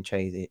chopping and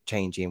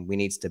changing. We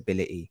need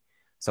stability.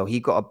 So he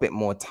got a bit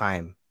more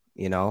time,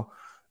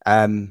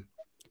 I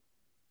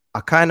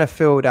kind of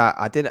feel that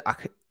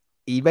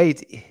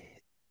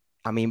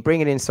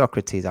bringing in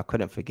Socrates, I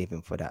couldn't forgive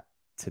him for that,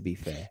 to be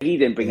fair. He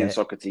didn't bring in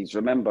Socrates.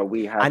 Remember,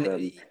 we had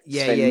Sven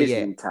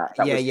Mislintat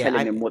that was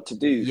telling him what to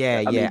do.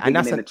 And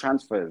that's the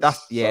transfers.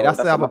 That's the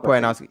other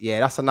point.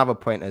 That's another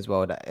point as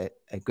well. That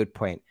a good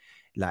point.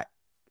 Like,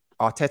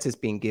 Arteta's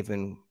been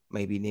given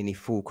maybe nearly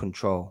full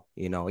control,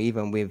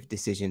 even with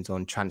decisions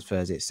on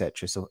transfers,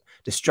 etc. So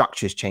the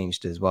structure's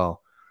changed as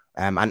well.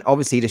 And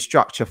obviously the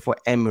structure for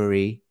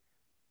Emery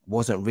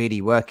wasn't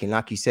really working.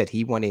 Like you said,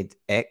 he wanted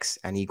X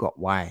and he got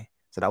Y.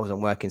 So that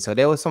wasn't working. So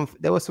there were some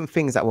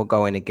things that were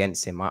going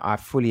against him. I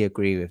fully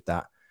agree with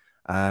that.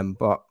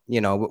 But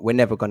we're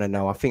never gonna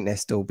know. I think they're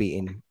still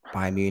beating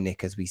Bayern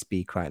Munich as we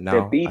speak right now.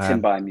 They're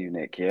beating Bayern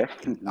Munich, yeah.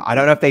 I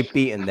don't know if they've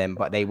beaten them,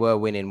 but they were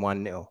winning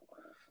 1-0.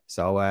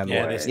 So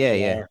they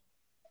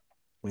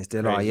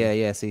still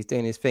are. So he's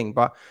doing his thing.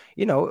 But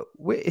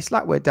it's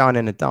like we're down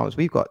in the dumps.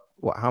 We've got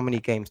how many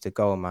games to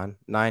go, man?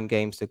 9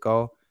 games to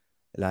go.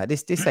 Like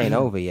this ain't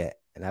over yet.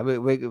 And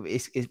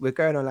we're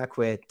going on like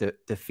we're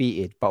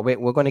defeated, but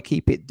we're going to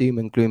keep it doom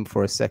and gloom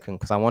for a second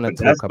because I want to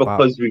But that's talk about.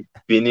 because we've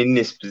been in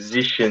this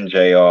position,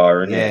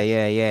 JR, isn't Yeah, it?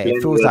 yeah, yeah. It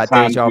Plenty feels of like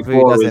times deja vu,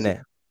 before doesn't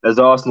it? as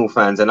Arsenal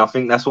fans, and I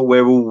think that's what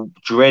we're all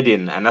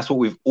dreading, and that's what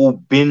we've all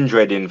been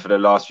dreading for the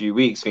last few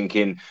weeks,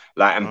 thinking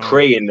like and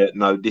praying that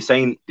no,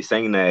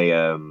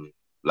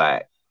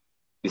 like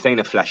this ain't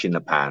a flash in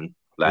the pan.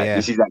 Like Yeah,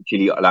 this is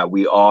actually like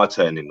we are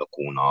turning the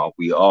corner,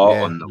 we are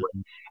yeah, on the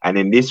way, and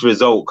then this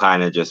result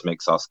kind of just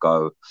makes us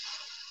go,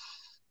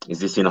 is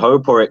this in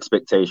hope or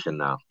expectation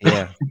now?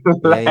 yeah, yeah, yeah,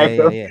 Like,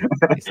 yeah, yeah.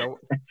 So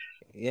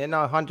yeah,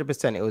 no,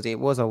 100%. It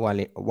was a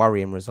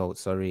worrying result.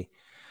 Sorry.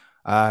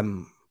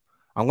 Um,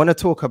 I want to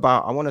talk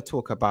about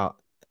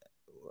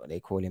what they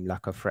call him,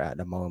 lack of threat at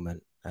the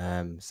moment.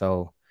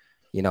 So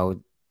you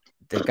know,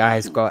 the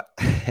guy's got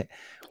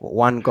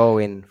one goal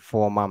in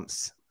 4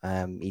 months.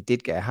 He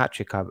did get a hat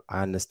trick, I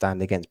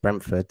understand, against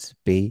Brentford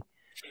B.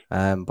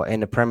 But in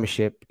the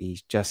Premiership,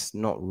 he's just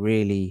not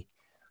really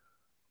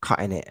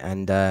cutting it.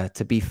 And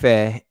to be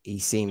fair, he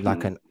seemed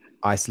like an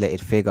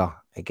isolated figure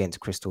against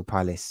Crystal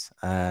Palace.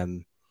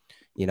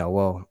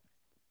 Well,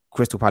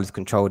 Crystal Palace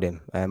controlled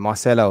him.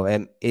 Marcelo,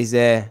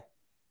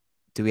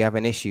 do we have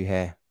an issue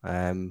here?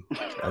 Are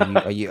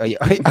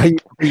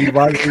you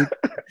worried?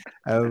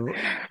 Um,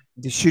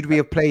 should we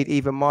have played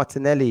even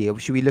Martinelli, or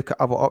should we look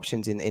at other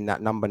options in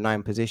that number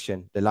 9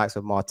 position, the likes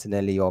of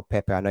Martinelli or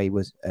Pepe? I know he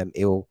was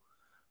ill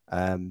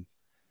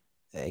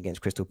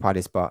against Crystal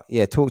Palace, but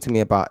yeah, talk to me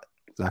about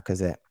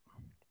Lacazette.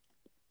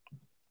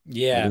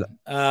 Yeah,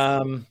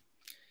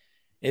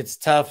 it's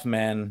tough,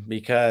 man,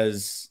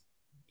 because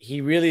he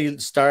really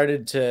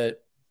started to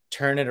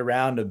turn it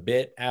around a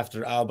bit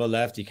after Alba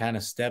left. He kind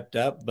of stepped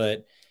up,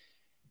 but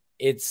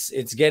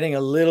it's getting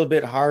a little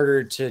bit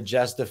harder to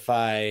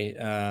justify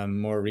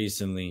more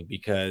recently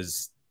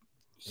because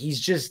he's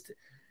just,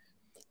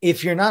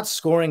 if you're not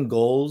scoring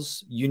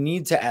goals, you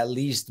need to at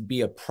least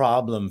be a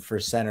problem for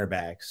center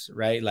backs,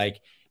 right?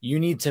 Like you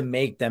need to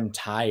make them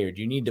tired.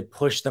 You need to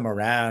push them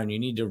around. You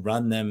need to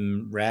run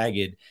them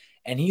ragged.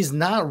 And he's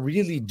not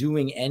really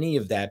doing any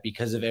of that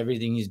because of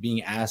everything he's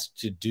being asked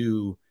to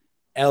do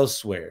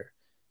elsewhere.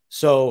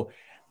 So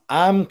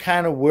I'm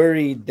kind of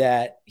worried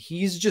that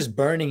he's just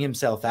burning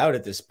himself out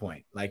at this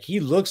point. Like he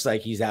looks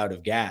like he's out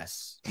of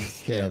gas.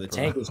 Yeah, The bro.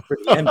 tank is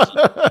pretty empty.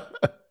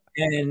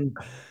 And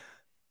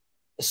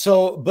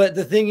so, but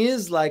the thing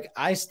is, like,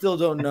 I still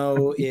don't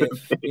know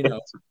if,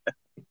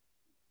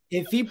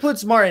 if he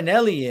puts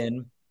Martinelli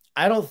in,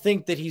 I don't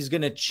think that he's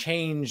going to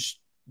change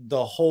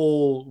the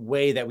whole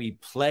way that we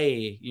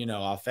play,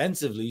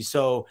 offensively.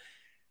 So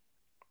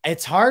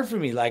it's hard for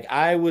me. Like,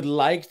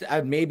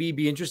 I'd maybe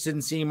be interested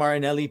in seeing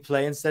Martinelli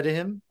play instead of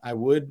him. I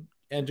would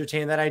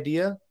entertain that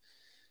idea.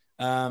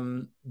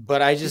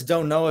 But I just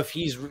don't know if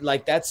he's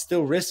like, that's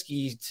still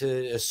risky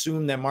to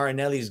assume that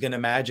Martinelli is going to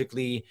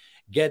magically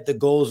get the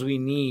goals we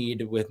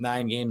need with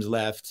 9 games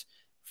left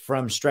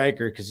from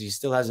striker, because he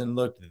still hasn't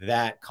looked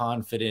that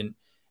confident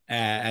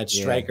at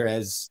striker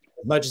as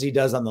much as he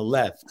does on the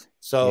left.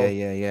 So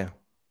yeah.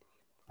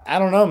 I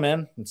don't know,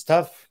 man. It's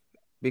tough.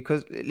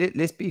 Because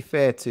let's be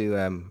fair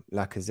to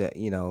Lacazette.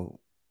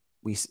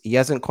 He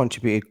hasn't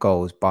contributed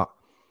goals, but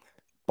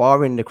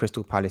barring the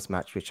Crystal Palace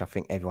match, which I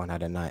think everyone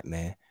had a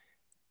nightmare,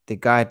 the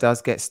guy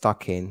does get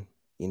stuck in.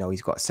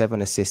 He's got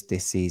 7 assists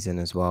this season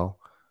as well.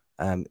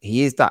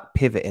 He is that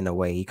pivot in a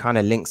way. He kind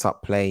of links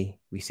up play.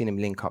 We've seen him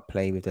link up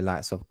play with the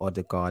likes of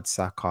Odegaard,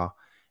 Saka,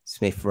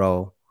 Smith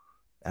Rowe.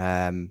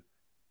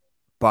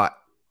 But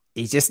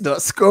he's just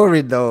not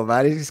scoring though,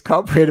 man. He just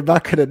can't put it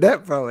back in the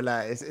net, bro.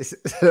 Like, it's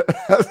do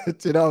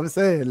you know what I'm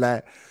saying?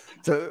 Like,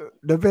 so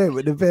the bear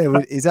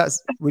is that?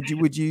 Would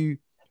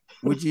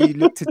you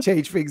look to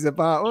change things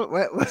about?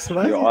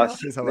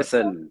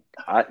 Listen,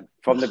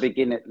 from the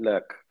beginning,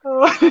 look.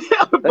 Bro, I've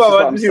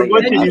been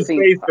watching his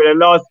face for the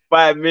last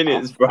 5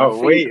 minutes, bro.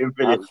 Waiting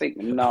for this.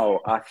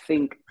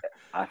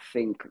 I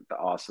think the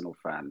Arsenal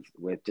fans,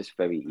 we're just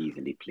very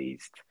easily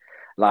pleased.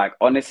 Like,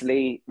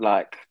 honestly,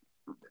 like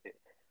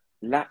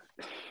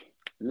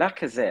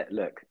Lacazette,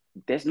 look,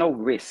 there's no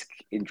risk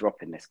in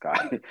dropping this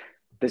guy.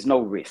 There's no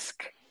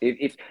risk.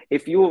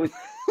 If you're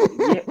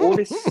all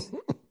this,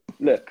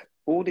 look,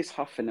 all this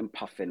huffing and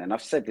puffing, and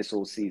I've said this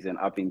all season,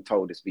 I've been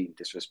told it's being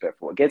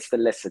disrespectful. Against the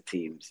lesser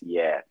teams,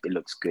 yeah, it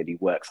looks good. He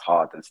works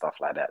hard and stuff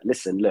like that.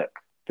 Listen, look,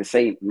 this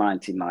ain't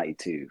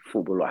 1992.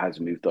 Football has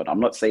moved on. I'm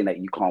not saying that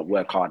you can't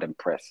work hard and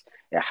press.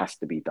 It has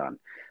to be done.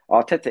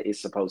 Arteta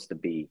is supposed to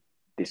be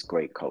this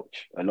great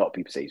coach. A lot of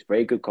people say he's a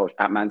very good coach.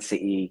 At Man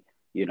City,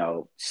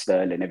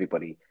 Sterling,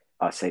 everybody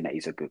are saying that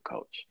he's a good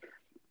coach.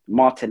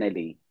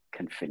 Martinelli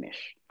can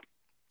finish.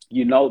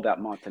 You know that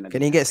Martinelli.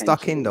 Can he get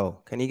stuck in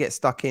though? Can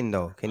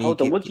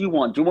Hold on, what do you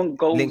want? Do you want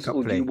goals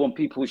or do you want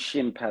people's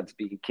shin pads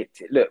being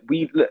kicked in? Look,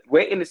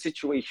 we're in a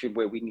situation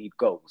where we need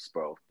goals,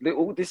 bro.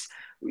 All this.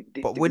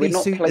 But would he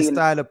suit the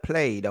style of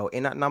play though?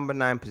 In that number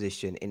 9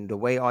 position, in the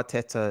way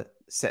Arteta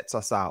sets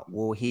us out,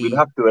 will he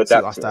have to adapt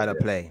suit our style of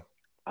play?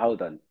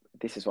 Hold on,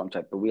 this is what I'm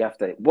trying. But we have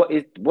to. What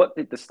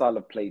did the style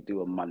of play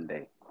do on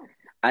Monday?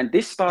 And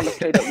this style of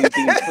play that we've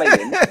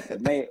been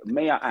playing,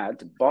 may I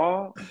add,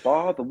 bar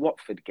the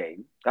Watford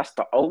game, that's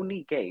the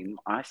only game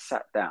I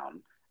sat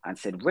down and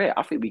said, "Rare,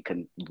 I think we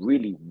can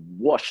really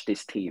wash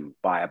this team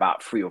by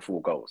about 3 or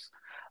 4 goals."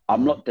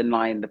 I'm not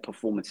denying the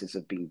performances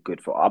have been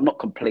good for. I'm not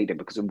complaining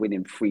because we're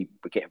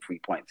getting 3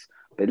 points.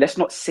 But let's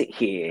not sit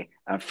here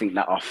and think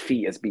that our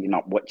feet has been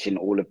up watching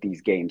all of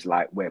these games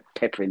like we're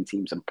peppering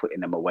teams and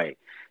putting them away.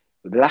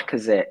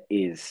 Lacazette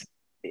is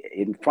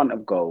in front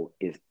of goal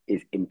is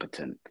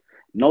impotent.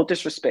 No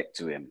disrespect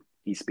to him.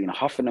 He's been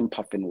huffing and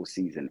puffing all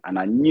season. And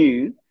I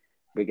knew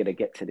we're going to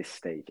get to this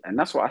stage. And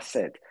that's what I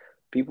said.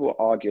 People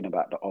were arguing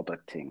about the Oba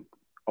thing.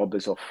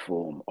 Oba's off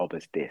form.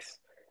 Oba's this.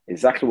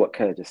 Exactly what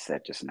Kerr just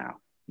said just now.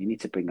 You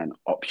need to bring an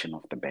option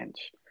off the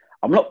bench.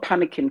 I'm not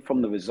panicking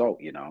from the result,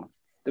 you know.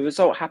 The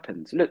result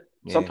happens. Look,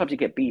 sometimes you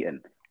get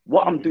beaten.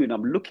 What I'm doing,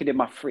 I'm looking in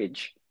my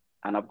fridge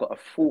and I've got a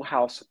full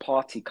house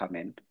party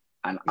coming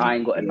and I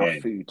ain't got enough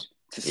food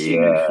to see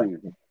me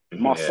through.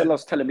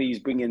 Marcelo's telling me he's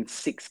bringing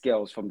 6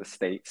 girls from the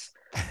States.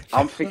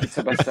 I'm thinking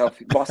to myself,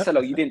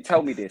 Marcelo, you didn't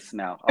tell me this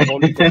now. I've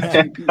only got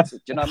 2 pizzas. Do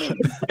you know what I mean?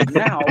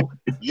 Now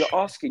you're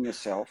asking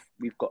yourself,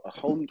 we've got a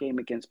home game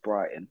against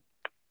Brighton,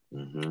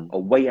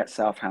 away at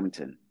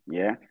Southampton,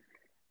 yeah?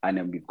 And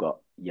then we've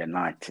got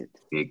United,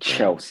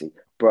 Chelsea.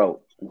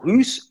 Bro, who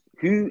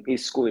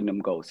is scoring them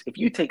goals? If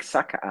you take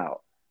Saka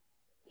out,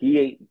 he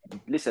ain't...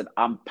 Listen,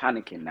 I'm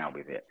panicking now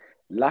with it.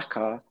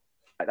 Laka...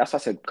 That's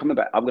what I said, coming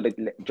back, I'm going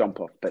to jump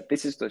off. But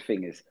this is the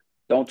thing is,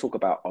 don't talk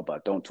about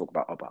Oba. Don't talk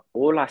about Oba.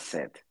 All I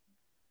said,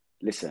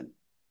 listen,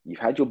 you've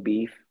had your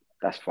beef.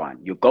 That's fine.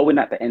 You're going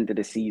at the end of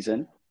the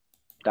season.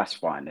 That's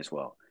fine as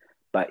well.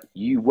 But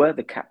you were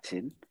the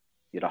captain.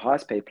 You're the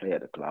highest paid player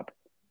at the club.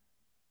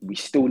 We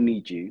still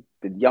need you.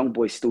 The young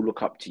boys still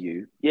look up to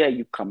you. Yeah,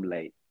 you come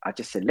late. I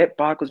just said, let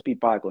bygones be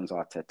bygones,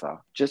 Arteta.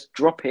 Just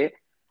drop it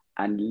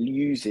and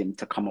use him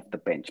to come off the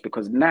bench.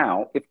 Because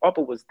now, if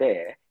Oba was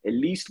there, at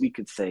least we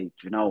could say,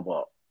 you know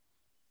what?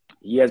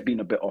 He has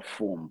been a bit off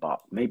form, but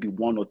maybe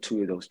 1 or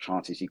 2 of those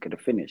chances he could have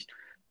finished.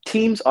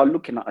 Teams are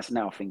looking at us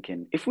now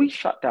thinking, if we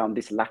shut down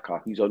this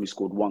Laka, who's only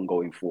scored 1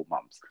 goal in 4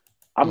 months,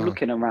 I'm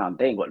looking around,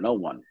 they ain't got no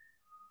one.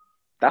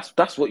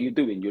 That's what you're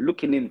doing. You're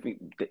looking in,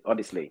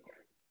 honestly.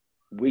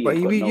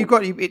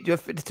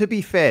 To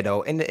be fair,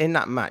 though, in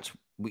that match,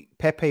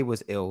 Pepe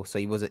was ill, so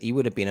he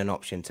would have been an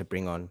option to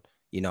bring on.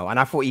 You know, and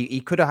I thought he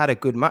could have had a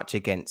good match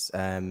against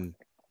the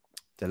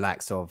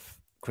likes of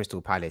Crystal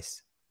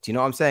Palace. Do you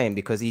know what I'm saying?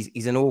 Because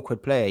he's an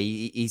awkward player.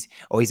 He's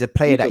a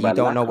player that you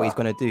don't know what he's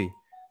going to do.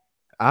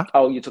 Huh?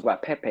 Oh, you talk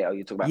about Pepe. Oh,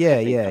 you talk about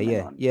Pepe.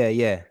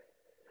 Yeah.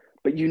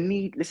 But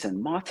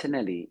listen,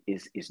 Martinelli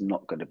is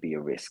not going to be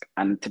a risk.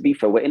 And to be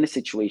fair, we're in a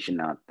situation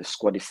now, the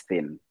squad is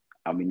thin.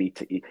 And we need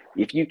to,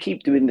 if you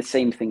keep doing the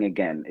same thing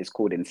again, it's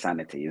called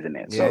insanity, isn't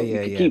it? So you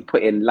can keep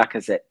putting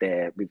Lacazette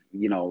there with,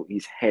 you know,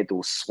 his head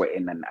all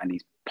sweating and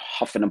he's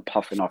huffing and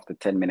puffing after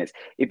 10 minutes.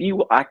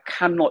 I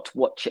cannot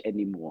watch it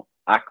anymore.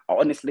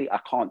 Honestly, I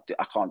can't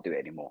do it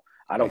anymore.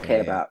 I don't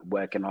care about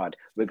working hard.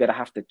 We're going to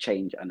have to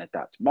change and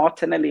adapt.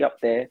 Martinelli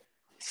up there,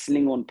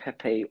 sling on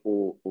Pepe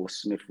or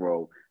Smith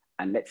Rowe,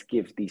 and let's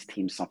give these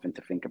teams something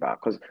to think about.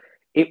 Because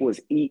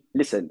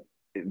listen,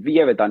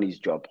 Vieira done his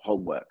job,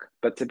 homework.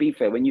 But to be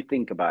fair, when you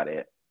think about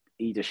it,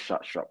 he just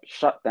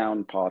shut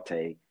down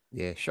Partey.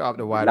 Yeah, shut up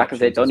the wide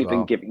Lacazette don't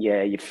even give.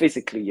 Yeah,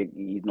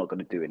 he's not going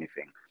to do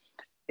anything.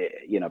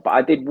 You know, but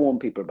I did warn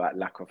people about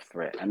lack of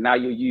threat, and now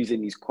you're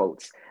using these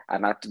quotes.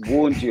 And I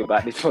warned you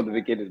about this from the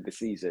beginning of the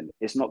season.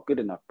 It's not good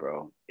enough,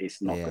 bro. It's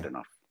not good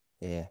enough.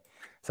 Yeah.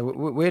 So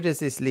where does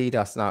this lead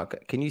us now?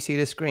 Can you see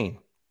the screen?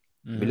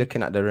 We're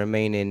looking at the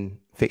remaining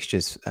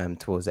fixtures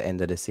towards the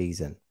end of the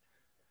season.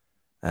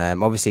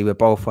 Obviously, we're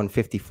both on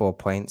 54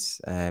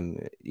 points.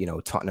 You know,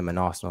 Tottenham and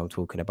Arsenal, I'm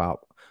talking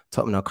about.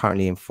 Tottenham are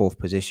currently in 4th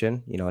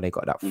position. You know, they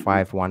got that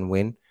 5-1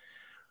 win.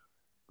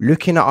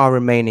 Looking at our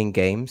remaining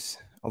games,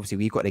 obviously,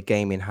 we've got a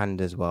game in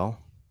hand as well.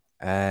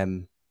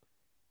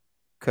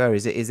 Kerr,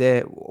 is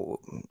there,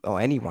 or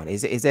anyone,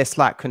 is there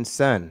slight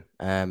concern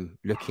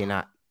looking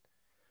at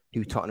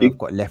who Tottenham have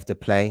got left to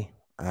play?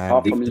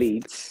 Apart from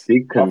Leeds,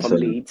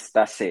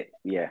 that's it.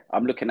 Yeah,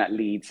 I'm looking at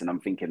Leeds and I'm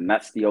thinking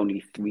that's the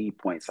only 3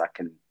 points I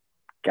can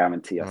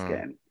guarantee us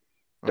getting.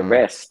 The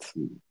rest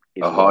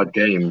are hard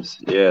games.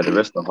 Yeah, the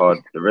rest are hard.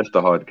 The rest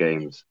are hard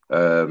games.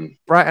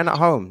 Brighton at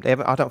home.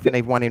 I don't think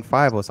they've won in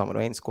 5 or something.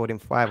 They ain't scored in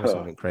 5 or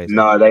something crazy.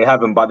 No, they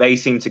haven't. But they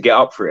seem to get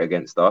up for it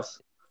against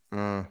us.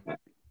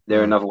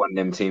 They're another one of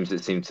them teams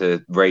that seem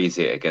to raise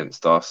it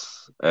against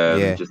us.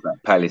 Just like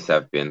Palace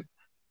have been.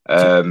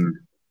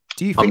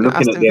 Do you think that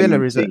Aston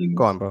Villa is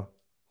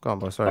Go on,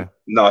 bro. Sorry.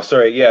 No,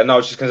 sorry. Yeah, no, I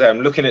was just gonna say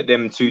I'm looking at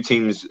them 2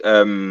 teams'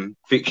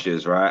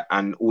 fixtures, right?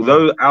 And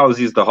although ours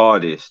is the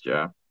hardest,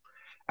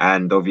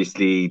 and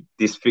obviously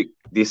this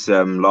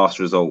last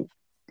result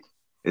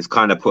has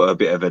kind of put a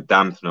bit of a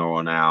dampener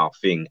on our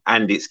thing,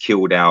 and it's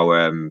killed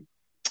our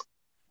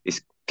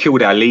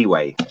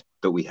leeway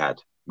that we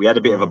had. We had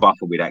a bit of a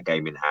buffer with that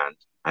game in hand,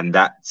 and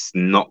that's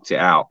knocked it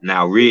out.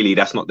 Now, really,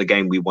 that's not the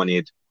game we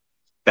wanted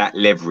that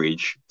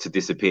leverage to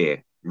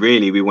disappear.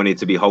 Really, we wanted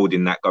to be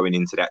holding that going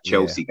into that Yeah.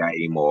 Chelsea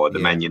game or the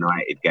Yeah. Man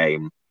United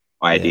game,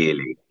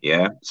 ideally.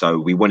 Yeah. So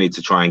we wanted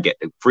to try and get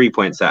the 3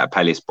 points out of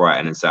Palace,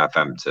 Brighton, and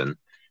Southampton,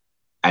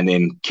 and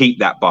then keep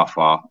that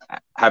buffer,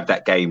 have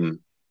that game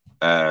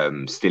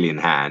still in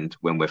hand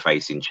when we're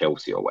facing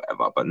Chelsea or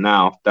whatever. But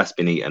now that's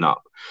been eaten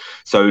up.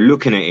 So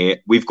looking at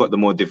it, we've got the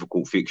more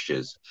difficult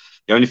fixtures.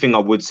 The only thing I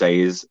would say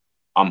is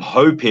I'm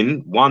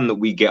hoping, one, that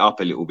we get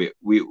up a little bit.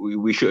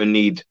 We shouldn't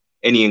need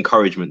any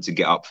encouragement to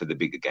get up for the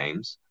bigger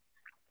games.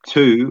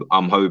 Two,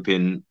 I'm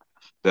hoping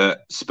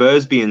that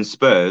Spurs being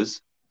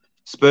Spurs,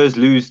 Spurs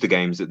lose the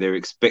games that they're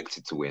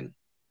expected to win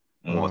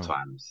more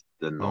times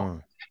than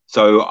not.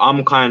 So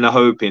I'm kind of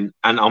hoping,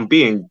 and I'm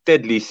being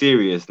deadly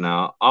serious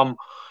now.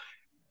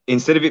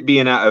 Instead of it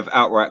being out of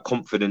outright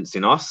confidence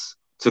in us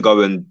to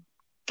go and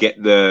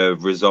get the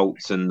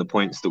results and the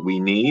points that we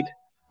need,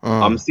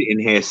 I'm sitting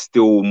here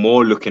still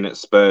more looking at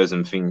Spurs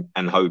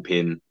and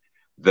hoping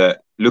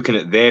that, looking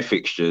at their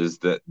fixtures,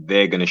 that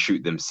they're going to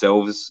shoot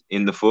themselves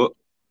in the foot.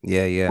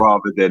 Yeah.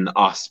 Rather than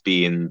us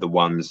being the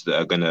ones that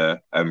are going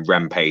to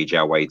rampage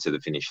our way to the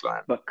finish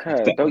line. But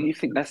Kurt, don't you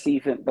think that's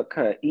even? But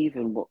Kurt,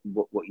 even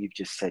what you've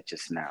just said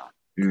just now,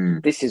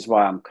 this is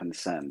why I'm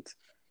concerned.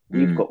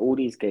 We've got all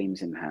these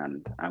games in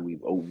hand, and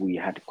we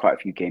had quite a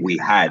few games. We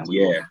had,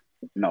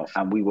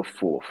 and we were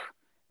fourth.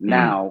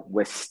 Now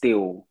we're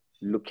still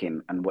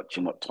looking and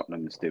watching what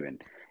Tottenham's doing.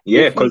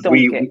 Yeah, because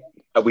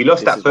we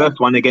lost that first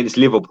one against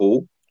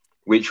Liverpool,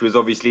 which was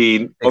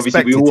obviously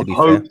we all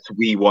hoped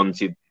we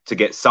wanted to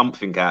get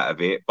something out of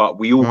it, but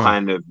we all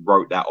kind of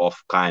wrote that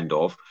off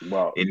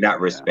in that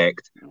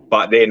respect.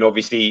 But then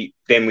obviously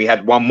we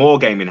had one more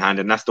game in hand,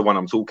 and that's the one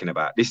I'm talking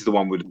about. This is the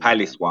one with the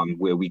Palace one,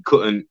 where we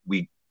couldn't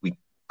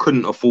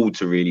afford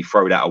to really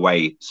throw that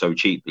away so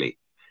cheaply,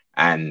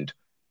 and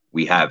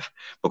we have.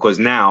 Because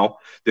now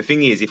the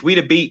thing is, if we'd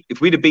have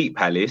beat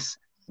Palace,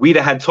 we'd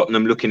have had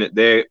Tottenham looking at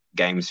their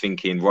games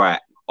thinking, right,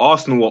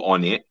 Arsenal were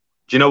on it.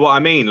 Do you know what I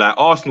mean? Like,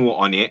 Arsenal were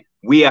on it.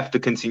 We have to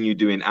continue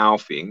doing our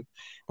thing.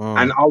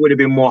 And I would have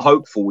been more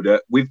hopeful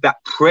that with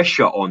that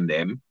pressure on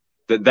them,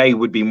 that they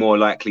would be more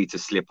likely to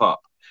slip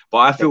up. But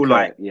I feel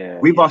like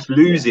with us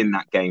losing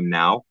that game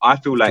now, I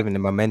feel like giving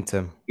them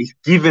momentum. It's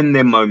giving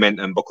them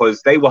momentum,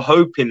 because they were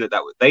hoping that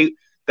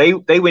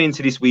they went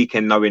into this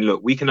weekend knowing,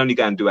 look, we can only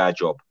go and do our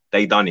job.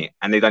 They done it,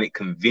 and they done it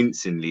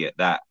convincingly at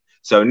that.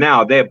 So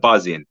now they're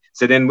buzzing.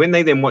 So then when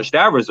they then watched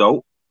our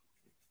result,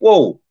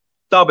 whoa,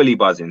 doubly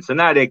buzzing. So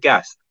now they're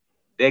gassed.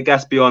 They're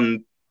gassed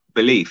beyond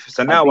belief.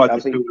 So now I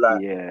just feel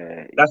like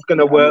that's going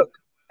to work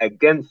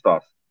against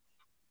us.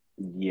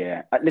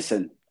 Yeah.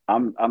 Listen,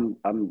 I'm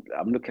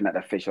looking at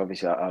that fish.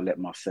 Obviously, I'll let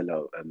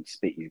Marcelo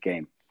speak his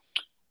game.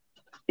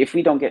 If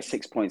we don't get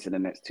 6 points in the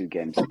next two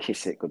games,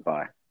 kiss it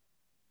goodbye.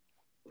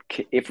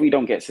 If we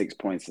don't get 6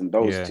 points in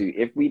those two,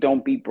 if we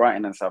don't beat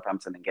Brighton and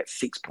Southampton and get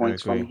 6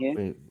 points from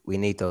here, we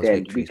need those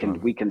then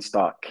victories, we can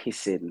start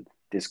kissing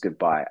this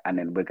goodbye, and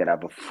then we're gonna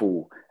have a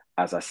full,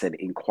 as I said,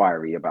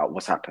 inquiry about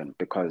what's happened.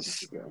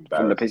 Because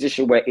from the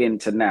position we're in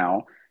to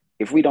now,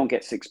 if we don't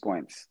get 6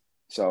 points,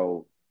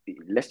 so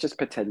let's just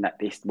pretend that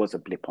this was a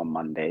blip on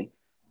Monday.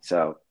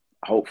 So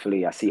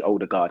hopefully, I see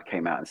Odegaard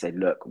came out and said,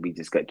 "Look, we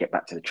just got to get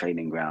back to the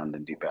training ground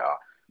and do better."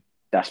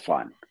 That's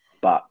fine.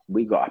 But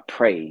we got to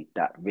pray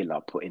that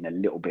Villa put in a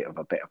little bit of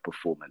a better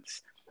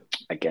performance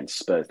against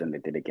Spurs than they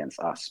did against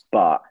us.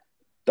 But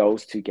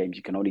those two games,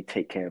 you can only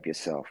take care of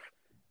yourself.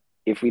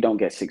 If we don't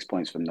get 6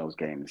 points from those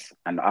games,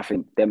 and I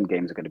think them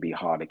games are going to be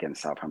hard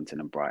against Southampton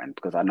and Brighton,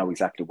 because I know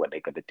exactly what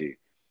they're going to do.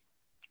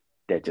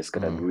 They're just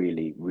going to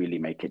really, really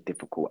make it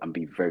difficult and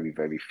be very,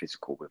 very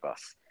physical with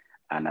us.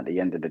 And at the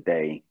end of the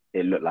day,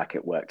 it looked like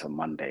it worked on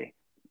Monday.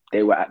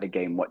 They were at the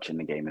game, watching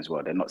the game as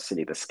well. They're not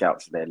silly. The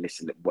scouts, they're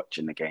listening,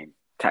 watching the game,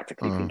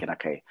 tactically thinking,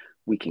 okay,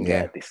 we can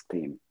get at this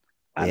team.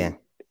 And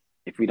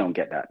if we don't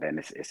get that, then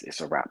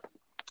it's a wrap.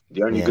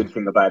 The only good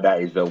thing about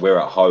that is that we're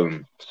at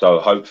home. So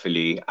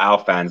hopefully our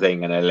fans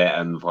ain't going to let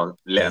them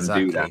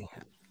do that.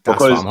 That's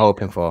what I'm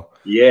hoping for.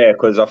 Yeah,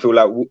 because I feel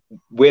like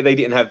where they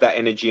didn't have that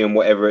energy and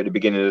whatever at the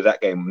beginning of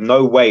that game,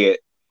 no way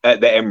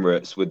at the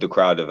Emirates would the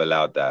crowd have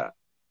allowed that.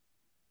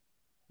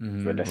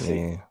 But let's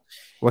see.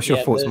 What's your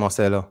thoughts,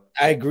 Marcelo?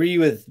 I agree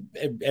with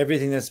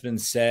everything that's been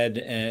said,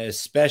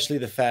 especially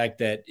the fact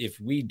that if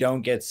we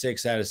don't get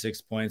 6 out of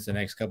 6 points the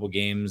next couple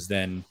games,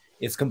 then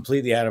it's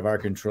completely out of our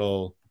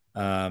control,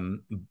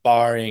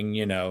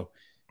 barring,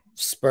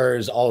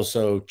 Spurs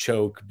also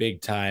choke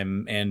big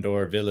time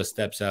and/or Villa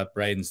steps up,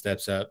 Brighton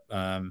steps up.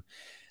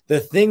 The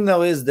thing,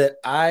 though, is that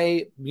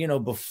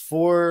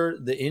before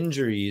the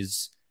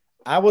injuries,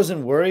 I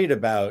wasn't worried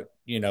about,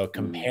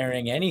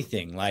 comparing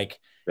anything. Like,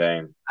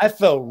 Same. I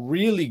felt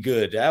really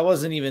good. I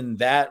wasn't even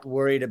that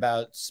worried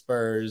about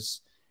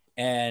Spurs.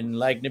 And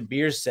like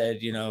Nabir said,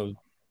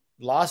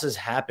 losses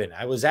happen.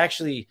 I was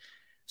actually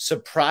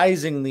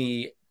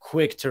surprisingly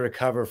quick to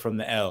recover from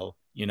the L.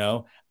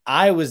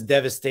 I was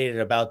devastated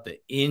about the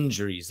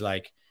injuries.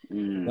 Like,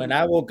 when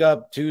I woke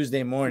up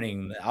Tuesday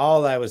morning,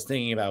 all I was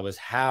thinking about was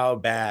how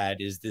bad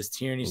is this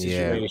Tierney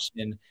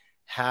situation?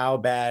 How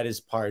bad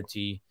is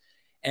Partey?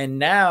 And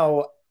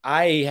now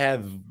I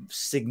have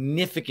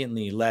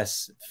significantly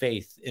less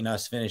faith in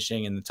us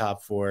finishing in the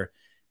top 4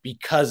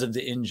 because of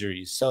the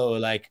injuries. So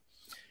like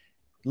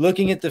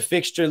looking at the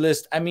fixture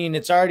list, I mean,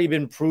 it's already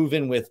been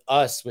proven with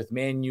us, with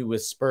Man U,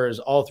 with Spurs,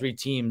 all 3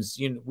 teams.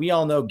 We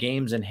all know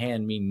games in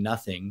hand mean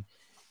nothing.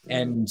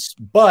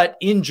 But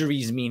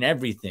injuries mean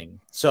everything.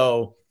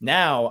 So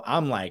now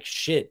I'm like,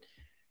 shit,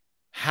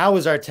 how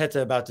is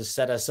Arteta about to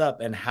set us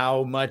up? And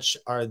how much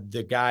are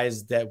the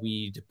guys that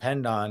we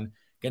depend on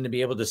going to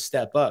be able to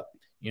step up?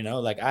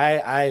 Like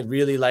I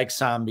really like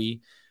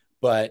Sambi,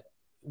 but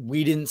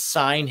we didn't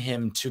sign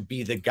him to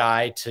be the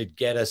guy to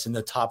get us in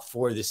the top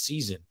 4 this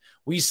season.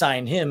 We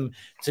signed him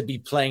to be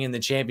playing in the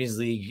Champions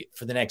League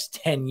for the next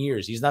 10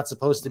 years. He's not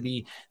supposed to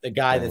be the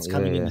guy that's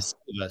coming in to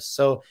save us.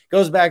 So it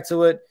goes back to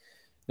what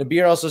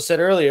Nabir also said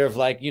earlier of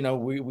like,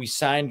 we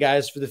sign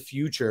guys for the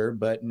future,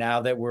 but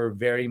now that we're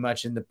very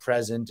much in the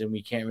present and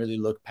we can't really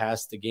look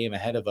past the game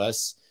ahead of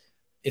us,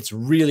 it's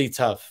really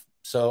tough.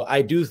 So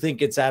I do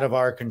think it's out of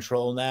our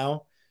control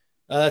now.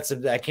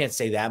 I can't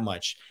say that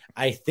much.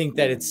 I think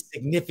that it's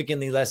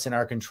significantly less in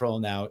our control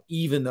now,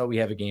 even though we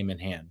have a game in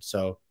hand.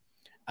 So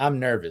I'm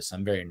nervous.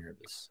 I'm very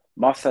nervous.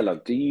 Marcelo,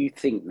 do you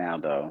think now,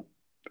 though,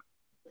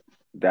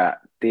 that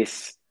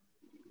this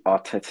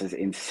Arteta's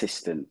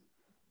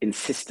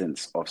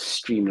insistence of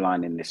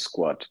streamlining this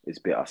squad is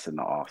bit us in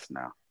the arse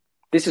now?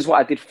 This is what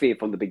I did fear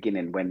from the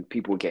beginning when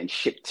people were getting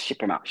ship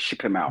him out.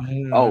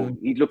 Oh,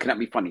 he's looking at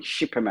me funny,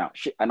 ship him out.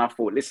 And I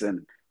thought,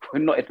 listen, we're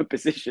not in a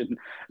position.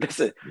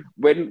 Listen,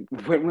 when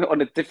we're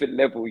on a different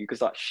level, you can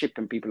start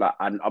shipping people out.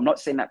 And I'm not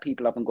saying that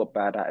people haven't got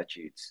bad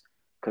attitudes,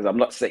 because I'm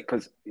not saying,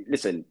 because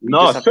listen,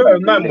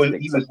 certain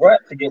man he was right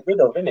to get rid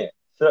of, innit?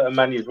 Certain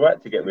man he's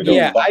right to get rid of.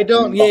 Yeah, I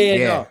don't.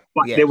 No.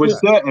 But there was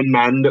certain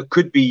man that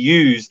could be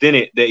used,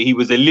 innit? That he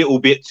was a little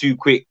bit too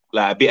quick,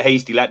 like a bit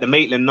hasty, like the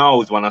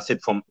Maitland-Niles one I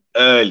said from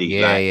early.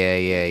 Yeah.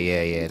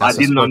 I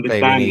didn't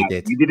understand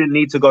that. You didn't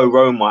need to go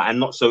Roma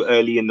and not so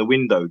early in the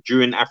window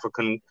during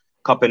African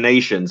Cup of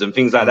Nations and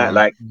things like that.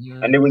 Like,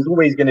 and there was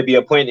always going to be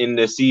a point in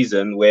the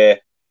season where,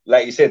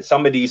 like you said,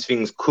 some of these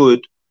things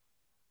could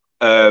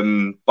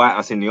bite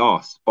us in the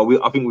arse. But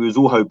I think we was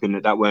all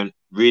hoping that weren't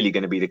really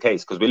going to be the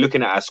case, because we're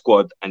looking at our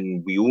squad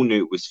and we all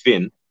knew it was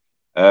thin.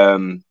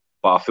 But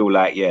I feel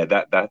like,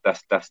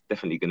 that's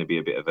definitely going to be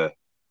a bit of a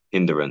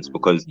hindrance,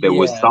 because there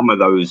was some of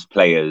those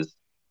players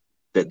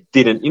that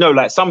didn't,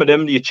 like some of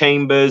them, your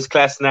Chambers,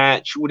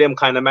 Klasnach, all them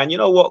kind of man, you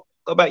know what?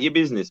 Go about your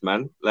business,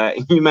 man. Like,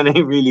 you man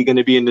ain't really going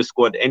to be in the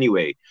squad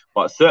anyway.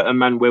 But certain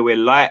man where we're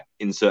light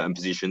in certain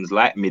positions,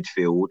 like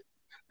midfield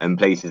and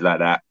places like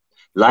that,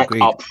 like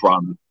up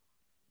front,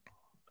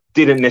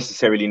 didn't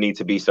necessarily need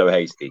to be so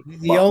hasty.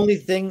 The only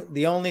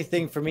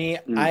thing for me,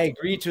 I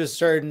agree to a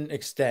certain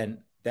extent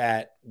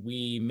that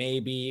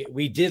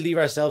we did leave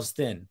ourselves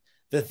thin.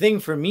 The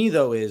thing for me,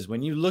 though, is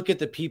when you look at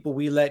the people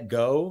we let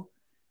go,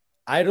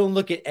 I don't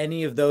look at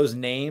any of those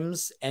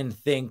names and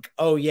think,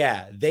 oh,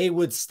 yeah, they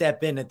would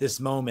step in at this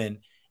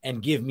moment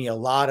and give me a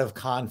lot of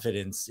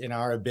confidence in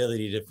our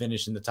ability to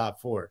finish in the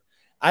top 4.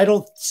 I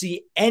don't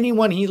see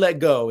anyone he let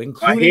go,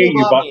 including. I hear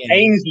you, but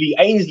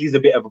Ainsley's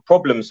a bit of a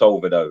problem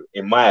solver, though,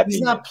 in my opinion.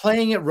 He's not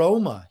playing at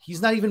Roma.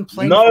 He's not even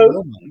playing for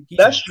Roma.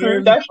 That's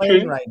true. That's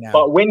true. Right now.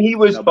 But when he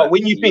was,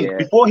 when you think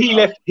before he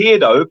left here,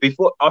 though,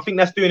 I think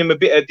that's doing him a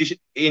bit of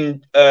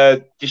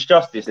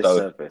disjustice,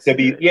 though. To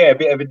be, a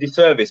bit of a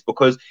disservice,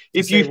 because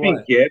if you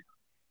think,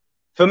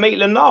 for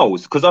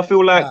Maitland-Niles, because I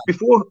feel like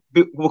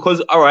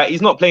because all right,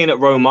 he's not playing at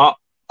Roma.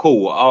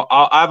 Cool.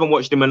 I haven't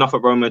watched him enough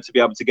at Roma to be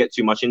able to get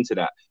too much into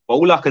that. But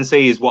all I can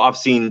say is what I've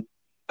seen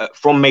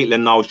from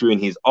Maitland-Niles during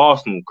his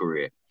Arsenal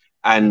career.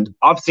 And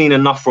I've seen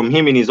enough from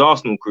him in his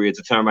Arsenal career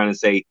to turn around and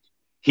say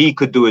he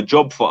could do a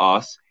job for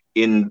us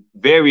in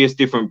various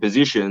different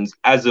positions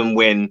as and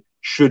when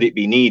should it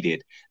be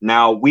needed.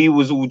 Now, we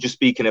was all just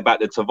speaking about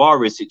the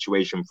Tavares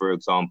situation, for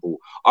example.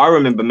 I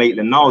remember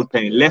Maitland-Niles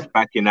playing left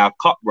back in our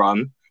cup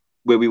run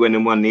where we went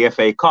and won the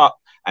FA Cup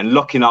and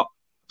locking up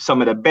some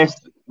of the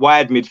best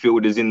wide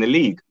midfielders in the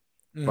league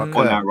on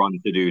that run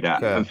to do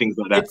that and things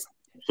like that.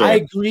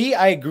 I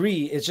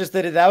agree. It's just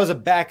that was a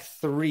back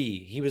 3.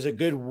 He was a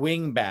good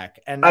wing back,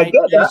 and I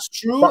get that. It's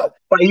true, but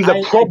he's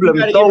a problem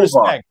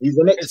solver. He's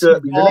an extra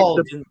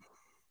that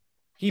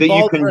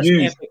you can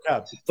use.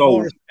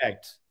 Full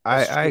respect.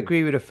 I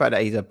agree with the fact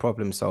that he's a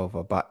problem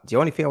solver, but the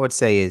only thing I would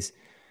say is,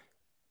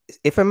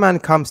 if a man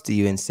comes to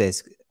you and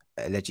says,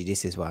 allegedly,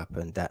 this is what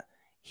happened, that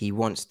he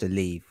wants to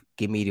leave,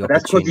 give me the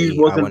opportunity. That's because he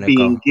wasn't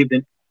being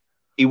given.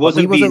 He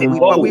wasn't being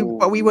involved.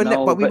 But we were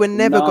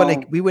never gonna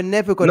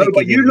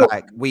give him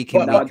like week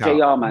in, week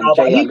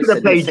out. He could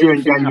have played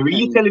during January.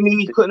 You telling me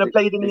he couldn't have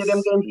played any of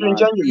them games during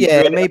January?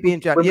 Yeah, maybe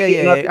in January.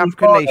 Yeah.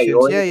 African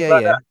Nations.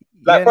 Yeah.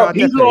 Like, bro,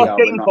 his last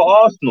game for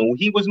Arsenal,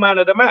 he was man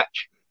of the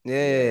match.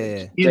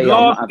 Yeah. His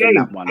last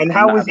game. And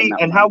how was he?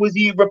 And how was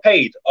he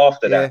repaid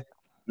after that?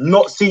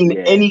 Not seeing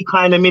any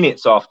kind of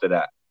minutes after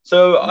that.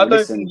 So I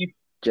don't think you.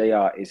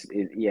 JR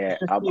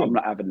I'm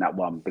not having that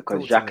one,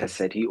 because Xhaka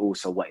said he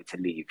also wanted to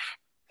leave.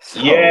 So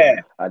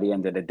Yeah. at the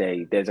end of the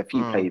day, there's a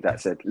few players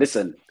that said,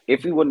 listen,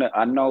 if we want to,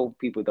 I know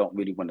people don't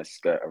really want to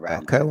skirt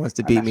around Kerr it, wants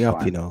to and beat that's me up,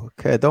 fine. you know.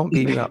 Kerr, don't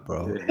beat me up,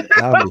 bro.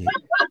 Allow me.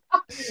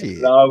 Shit.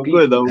 No, I'm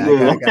good. I'm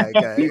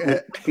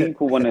good.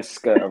 People want to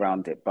skirt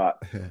around it,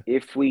 but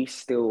if we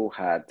still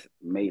had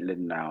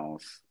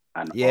Maitland-Niles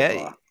and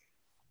Oba,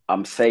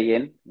 I'm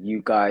saying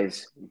you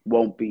guys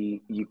won't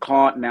be. You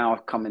can't now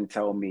come and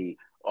tell me,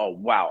 oh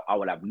wow, I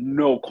would have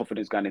no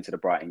confidence going into the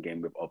Brighton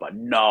game with Oba.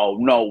 No,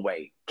 no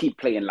way. Keep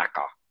playing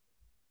Laka.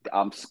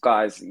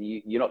 Guys,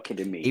 you're not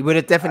kidding me. He would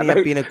have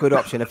definitely been a good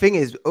option. The thing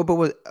is,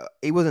 Oba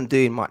he wasn't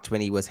doing much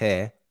when he was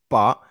here,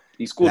 but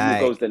he scored more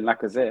goals than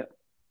Lacazette.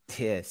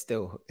 Yeah,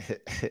 still,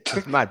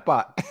 it's mad.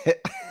 But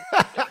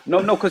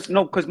because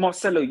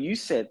Marcelo, you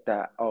said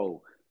that.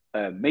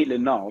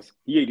 Maitland-Niles,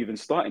 he ain't even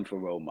starting for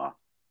Roma.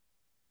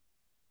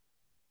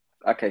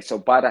 Okay, so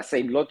by that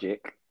same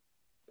logic,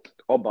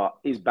 Oba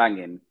is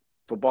banging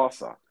for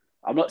Barca.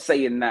 I'm not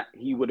saying that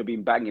he would have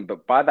been banging,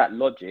 but by that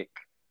logic,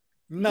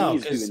 no,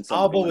 because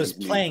Oba was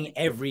playing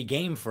every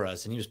game for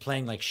us, and he was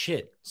playing like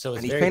shit. So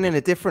he's playing in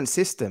a different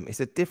system.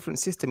 It's a different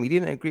system. He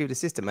didn't agree with the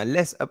system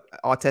unless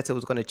Arteta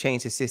was going to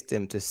change the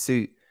system to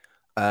suit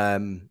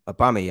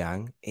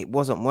Aubameyang. It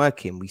wasn't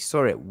working. We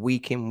saw it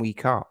week in,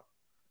 week out.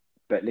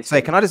 But listen,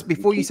 so can I just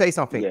before you say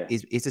something? Yeah.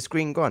 Is the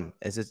screen gone?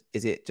 Is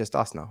it just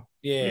us now?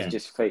 Yeah, it's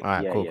just fake. All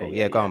right, cool.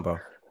 Yeah, go on, bro.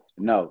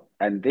 No,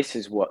 and this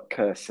is what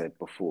Kerr said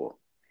before.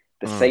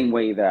 The same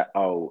way that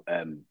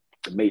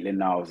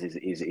Maitland-Niles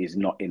is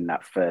not in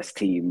that first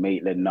team.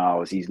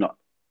 Maitland-Niles, he's not.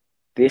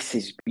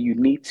 You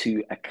need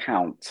to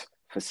account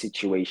for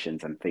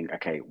situations and think,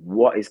 okay,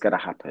 what is going to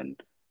happen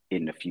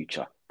in the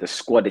future? The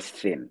squad is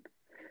thin.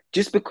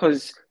 Just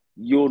because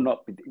you're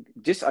not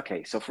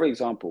okay. So for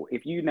example,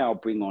 if you now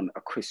bring on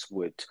a Chris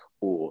Wood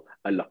or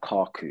a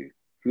Lukaku,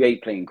 who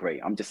ain't playing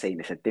great, I'm just saying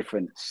it's a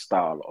different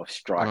style of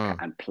striker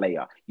and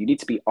player. You need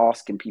to be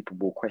asking people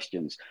more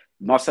questions.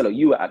 Marcelo,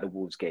 you were at the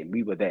Wolves game.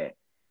 We were there.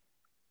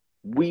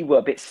 We were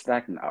a bit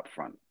stagnant up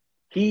front.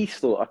 He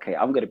thought, okay,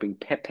 I'm going to bring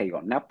Pepe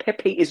on. Now,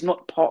 Pepe is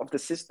not part of the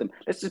system.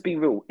 Let's just be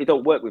real. It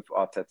don't work with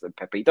Arteta and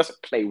Pepe. He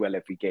doesn't play well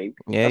every game.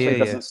 That's why he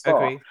doesn't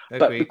start. Agree.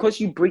 But because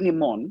you bring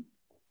him on,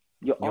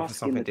 you're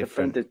asking the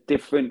defenders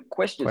different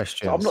questions.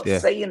 So I'm not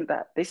saying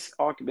that this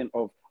argument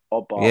of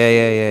Oba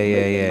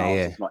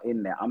is not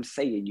in there. I'm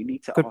saying you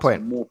need to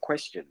ask more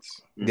questions.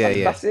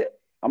 That's it.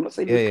 I'm not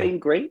saying he's playing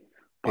great,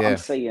 but I'm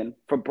saying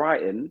for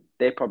Brighton,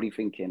 they're probably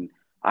thinking,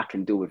 I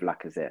can deal with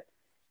Lacazette.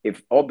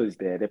 If Oba's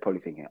there, they're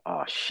probably thinking,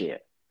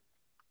 shit,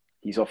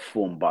 he's off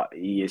form, but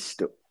he is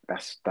still.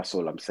 That's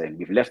all I'm saying.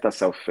 We've left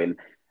ourselves in.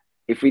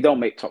 If we don't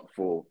make top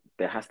 4,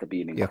 there has to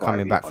be an inquiry. You're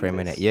coming back for a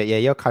minute. Yeah,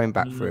 you're coming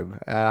back for him.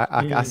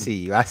 I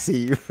see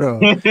you, bro.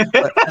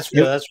 That's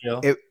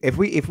real.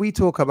 If we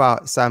talk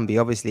about Sambi,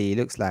 obviously it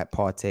looks like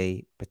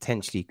Partey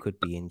potentially could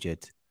be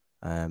injured.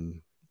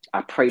 I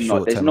pray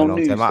not. There's no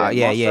news.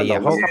 Yeah.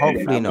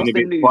 Hopefully not. A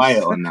bit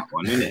quiet on that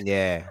one, isn't it?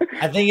 Yeah.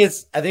 I think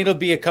it'll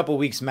be a couple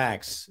weeks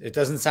max. It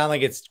doesn't sound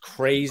like it's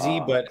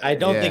crazy, but I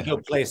don't think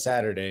he'll play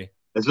Saturday.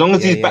 As long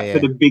as he's back for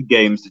the big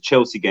games, the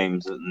Chelsea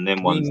games, and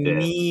them ones there. We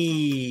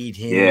need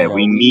him. Yeah,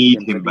 we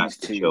need him back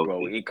to Chelsea.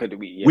 Bro. It could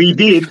be, we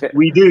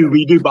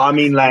do. But I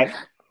mean, like,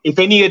 if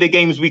any of the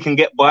games we can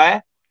get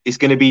by, it's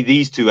going to be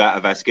these two out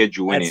of our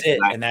schedule, that's innit? It,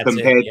 like, and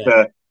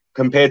that's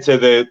compared to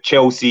the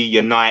Chelsea,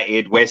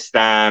 United, West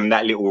Ham,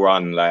 that little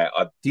run. Like,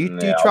 do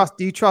you trust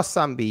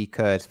Sambi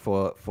Kurd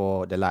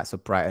for the likes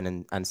of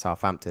Brighton and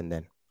Southampton?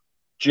 Then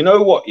do you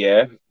know what?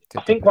 Yeah,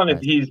 I think one of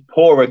his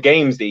poorer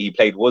games that he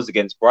played was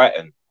against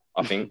Brighton.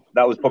 I think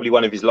that was probably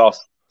one of his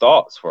last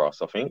starts for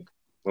us. I think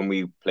when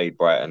we played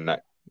Brighton,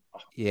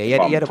 Tommy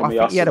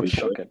Arsenal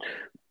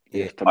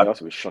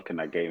was shocking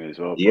that game as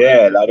well.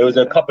 Yeah, like there was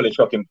a couple of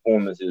shocking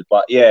performances,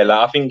 but yeah,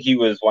 like I think he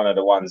was one of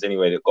the ones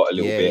anyway that got a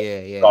little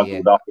bit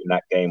struggled up in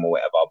that game or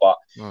whatever. But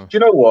do you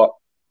know what?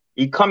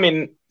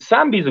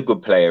 Sambi's a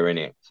good player,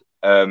 innit?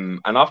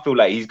 And I feel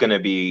like he's going to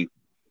be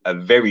a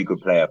very good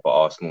player for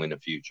Arsenal in the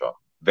future.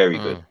 Very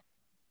good.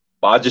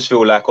 But I just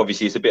feel like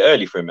obviously it's a bit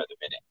early for him at the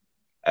minute.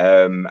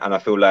 And I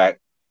feel like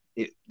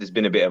there's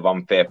been a bit of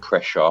unfair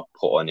pressure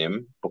put on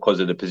him because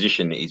of the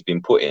position that he's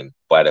been put in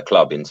by the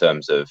club in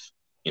terms of,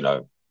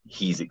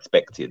 he's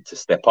expected to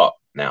step up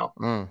now.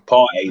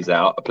 Partey's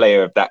out, a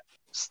player of that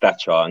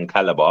stature and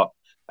caliber,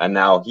 and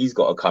now he's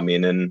got to come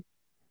in and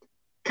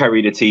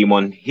carry the team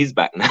on his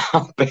back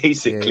now,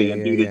 basically,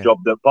 and do the job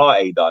that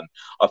Partey done.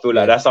 I feel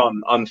like that's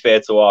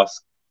unfair to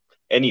ask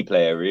any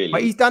player, really.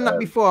 But he's done that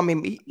before. I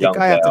mean, the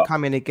guy had to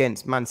come in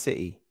against Man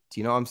City. Do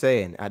you know what I'm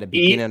saying? At the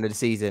beginning of the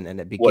season and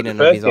the beginning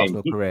of his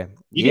Arsenal career.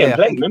 He didn't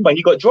play. Remember,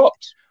 he got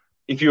dropped.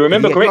 If you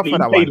remember correctly, he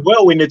played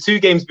well in the 2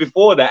 games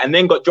before that and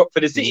then got dropped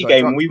for the City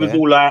game. And we was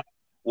all like,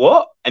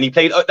 what? And he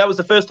played. That was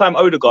the first time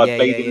Odegaard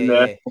played in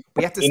the.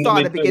 But you have to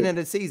start at the beginning of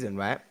the season,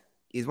 right?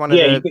 He's one of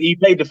he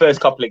played the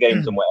first couple of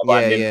games and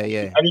whatever.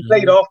 And he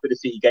played after the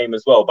City game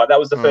as well. But that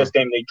was the first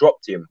game they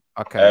dropped him.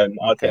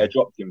 Arteta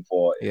dropped him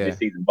for this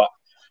season. But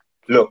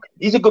look,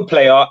 he's a good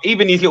player.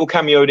 Even his little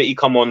cameo that he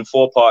come on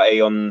for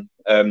Partey on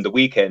the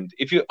weekend.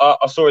 If you,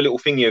 I saw a little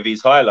thingy of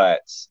his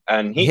highlights,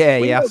 and Yeah, I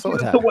you saw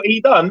listen to that. what he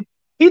done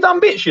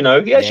bits. You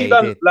know, he Yeah, actually he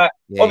done did. like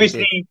Yeah, he did.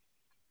 obviously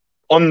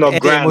on The the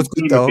editing grand was good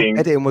scheme of though. things,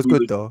 Editing was he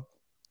good was, though.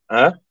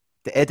 huh?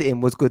 The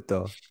editing was good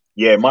though.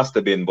 Yeah, it must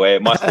have been, boy.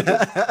 It must have been.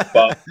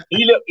 But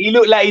he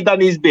looked like he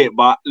done his bit.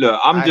 But look,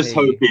 I'm I just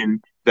hear you.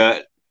 hoping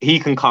that he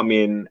can come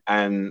in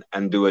and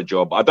do a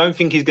job. I don't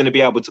think he's going to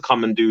be able to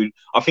come and do.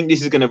 I think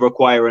this is going to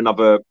require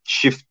another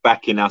shift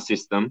back in our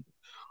system.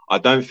 I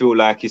don't feel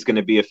like it's going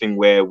to be a thing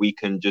where we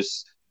can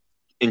just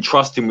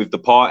entrust him with the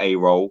Partey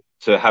role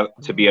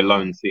to be a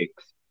lone six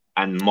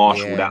and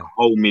marshal that Yeah.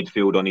 whole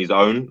midfield on his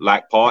own,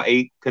 like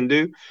Partey can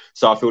do.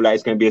 So I feel like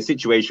it's going to be a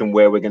situation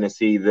where we're going to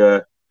see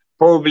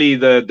probably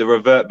the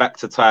revert back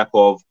to type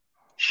of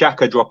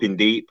Xhaka dropping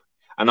deep,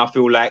 and I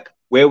feel like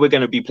where we're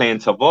going to be playing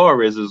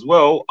Tavares as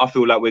well, I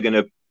feel like we're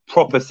going to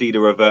proper see the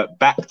revert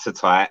back to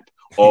type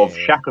of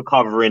Xhaka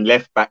covering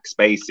left back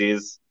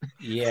spaces.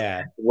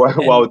 Yeah.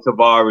 While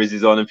Tavares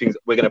is on and things,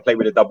 we're going to play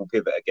with a double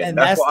pivot again. And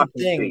that's what I the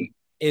can thing see.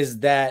 is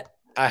that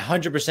I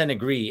 100%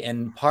 agree.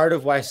 And part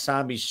of why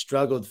Sambi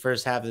struggled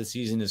first half of the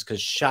season is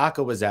because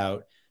Xhaka was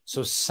out.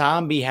 So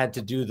Sambi had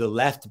to do the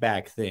left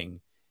back thing.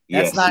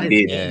 That's not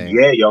his game.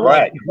 Yeah, you're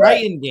right. The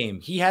Brighton game,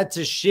 he had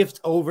to shift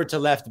over to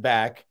left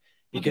back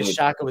because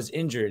Xhaka was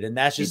injured, and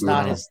that's just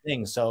not his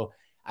thing. So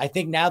I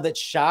think now that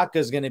Xhaka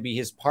is going to be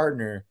his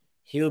partner,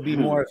 he'll be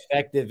more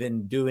effective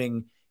in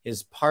doing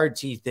his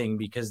party thing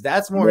because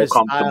that's more his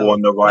comfortable style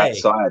on the right play.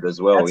 side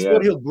as well. That's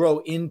what he'll grow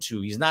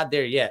into. He's not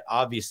there yet.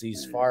 Obviously,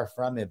 he's far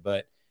from it,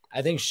 but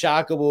I think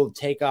Xhaka will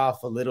take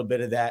off a little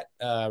bit of that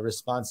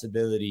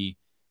responsibility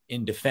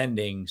in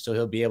defending, so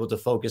he'll be able to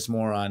focus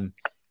more on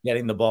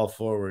getting the ball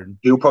forward.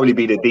 He'll probably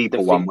be the deeper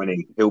one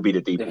when he'll be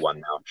the deeper one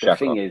now.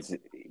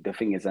 The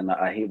thing is, and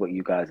I hear what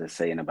you guys are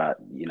saying about,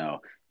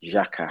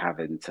 Xhaka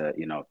having to,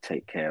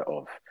 take care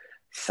of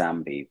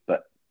Sambi.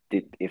 But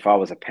if I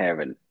was a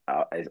parent,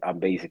 I'm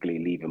basically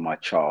leaving my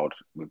child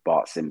with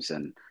Bart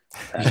Simpson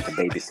to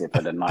babysit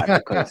for the night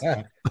because,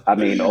 I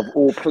mean, of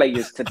all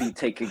players to be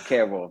taken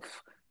care of,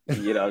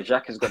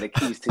 Xhaka's got the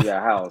keys to your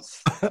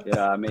house, you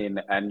know what I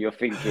mean? And you're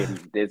thinking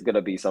there's going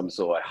to be some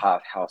sort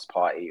of house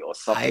party or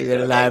something. I ain't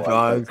gonna lie, bro.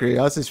 I agree.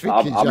 I was just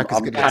thinking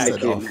Xhaka's going to get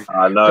sent off.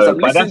 I know,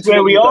 but that's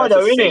where we are,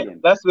 though, isn't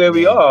it? That's where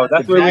we are.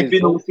 That's where we've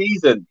been all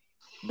season.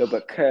 No,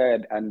 but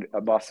Kern and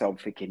Marcel, I'm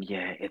thinking,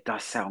 yeah, it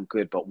does sound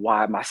good, but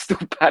why am I still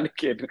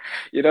panicking? So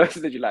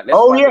you're like,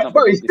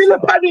 bro, it's still a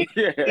panic.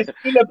 Yeah. It's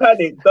still a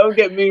panic. Don't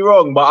get me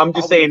wrong, but I'm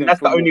just saying that's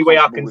the only way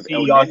I can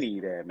see us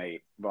there,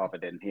 mate, rather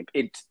than him.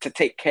 To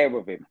take care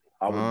of him,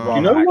 I would rather.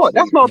 You know what?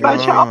 That's not a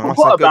bad shout. I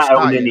forgot about El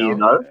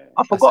Neni.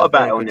 I forgot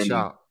about El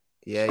Neni.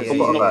 Yeah.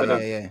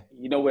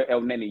 You know where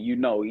El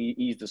Neni,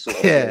 he's the sort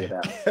of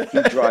player that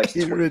he drives.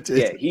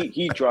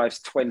 He drives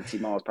 20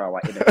 miles per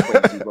hour in a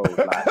crazy road.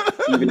 Like,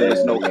 even though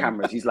there's no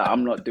cameras, he's like,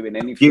 I'm not doing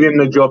anything. Give him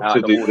the job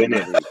to do,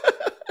 innit?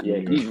 Yeah,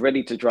 he's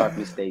ready to drive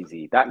Miss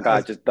Daisy. That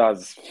guy just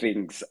does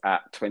things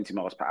at 20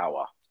 miles per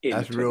hour.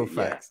 That's real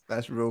facts.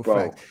 That's real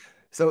facts.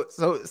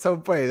 So,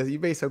 boys, you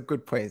made some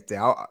good points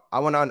there. I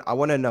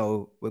wanna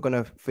know. We're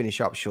gonna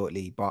finish up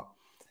shortly, but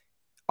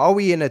are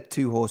we in a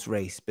two-horse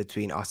race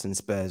between us and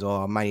Spurs,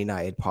 or are Man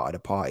United part of the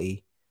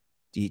party?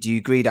 Do you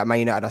agree that Man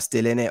United are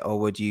still in it, or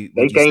would you?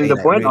 They gained the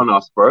point on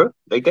us, bro.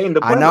 They gained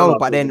the point. I know,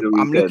 but then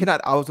I'm looking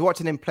at. I was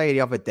watching them play the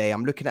other day.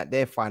 I'm looking at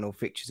their final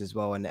fixtures as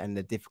well, and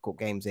the difficult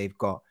games they've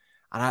got,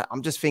 and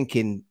I'm just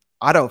thinking.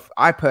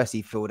 I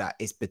personally feel that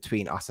it's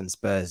between us and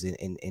Spurs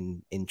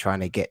in trying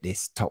to get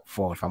this top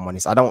four. If I'm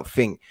honest, I don't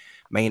think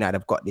Man United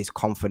have got this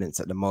confidence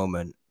at the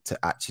moment to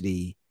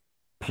actually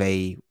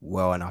play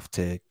well enough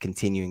to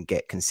continue and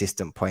get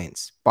consistent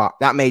points. But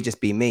that may just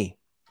be me.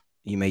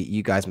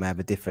 You guys may have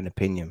a different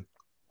opinion.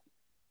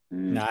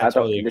 No, I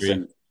totally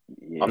agree.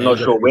 I'm not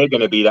sure we're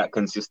going to be that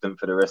consistent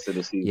for the rest of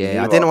the season.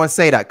 Yeah, I didn't want to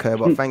say that, Kerr,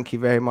 but thank you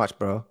very much,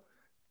 bro.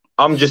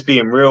 I'm just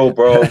being real,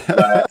 bro.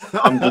 Like,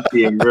 I'm just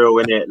being real,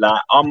 innit?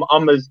 Like,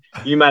 I'm as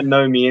you man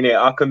know me, innit?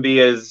 I can be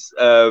as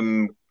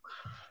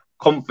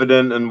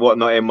confident and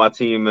whatnot in my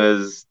team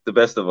as the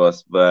best of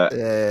us, but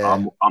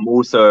I'm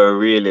also a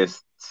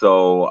realist,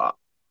 so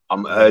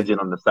I'm urging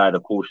on the side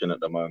of caution at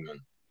the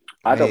moment.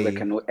 I don't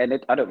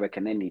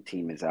reckon any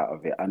team is out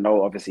of it. I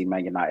know, obviously,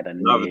 Man United are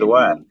nearly.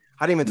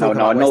 I didn't even talk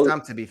about West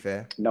Ham, to be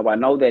fair. No, I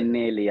know they're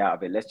nearly out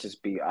of it. Let's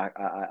just be.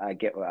 I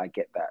get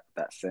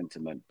that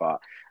sentiment, but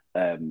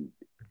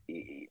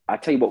I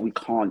tell you what, we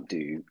can't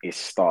do is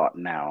start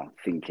now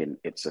thinking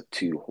it's a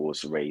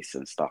two-horse race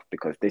and stuff,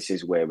 because this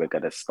is where we're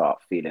gonna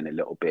start feeling a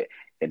little bit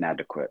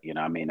inadequate. You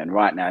know what I mean? And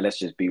right now, let's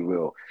just be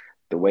real.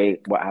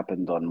 What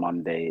happened on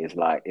Monday is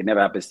like, it never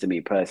happens to me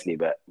personally,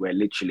 but we're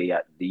literally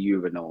at the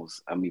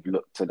urinals and we've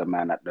looked to the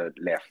man at the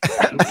left.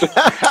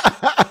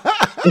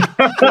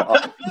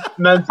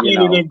 Man's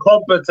feeling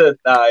incompetent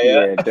now,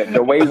 yeah.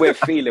 The way we're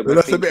feeling, we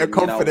lost a bit of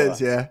confidence,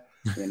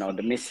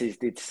 the missus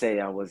did say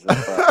I was, but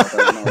I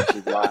don't know if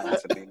she's lying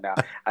to me now.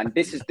 And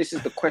this is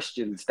the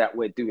questions that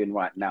we're doing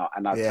right now.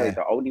 And I'll tell you,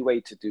 the only way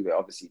to do it,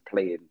 obviously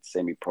playing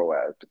semi-pro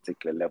at a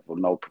particular level,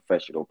 no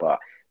professional, but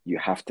You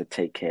have to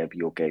take care of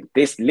your game.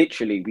 This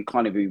literally, we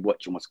can't even be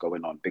watching what's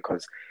going on,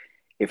 because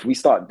if we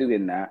start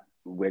doing that,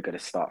 we're going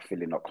to start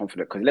feeling not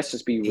confident. Because let's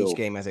just be real. Each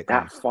game as it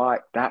that comes.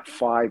 that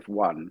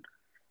 5-1,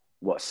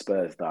 what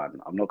Spurs done,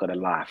 I'm not going to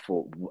lie, I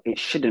thought it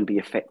shouldn't be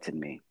affecting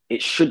me.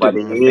 It shouldn't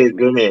affect me, it?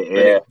 but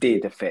Yeah, it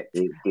did affect.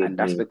 it did. And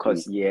that's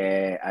because,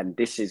 and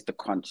this is the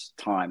crunch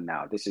time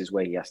now. This is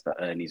where he has to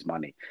earn his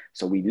money.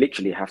 So we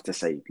literally have to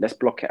say, let's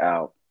block it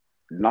out.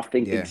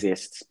 Nothing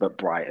exists but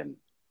Brighton.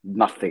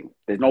 Nothing.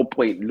 There's no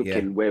point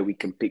looking where we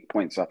can pick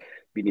points up.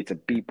 We need to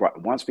be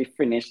Brighton. Once we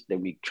finish,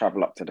 then we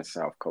travel up to the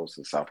south coast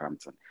of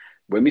Southampton.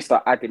 When we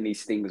start adding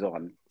these things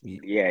on,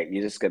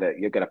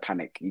 you're gonna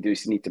panic. You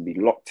just need to be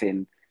locked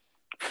in,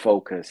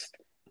 focused,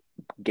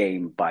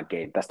 game by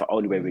game. That's the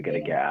only way we're going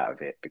to get out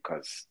of it,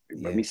 because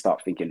when we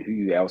start thinking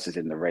who else is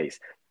in the race,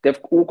 they've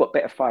all got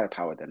better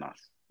firepower than us.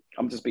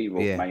 I'm just being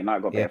real. Man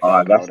United got better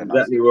firepower than us. That's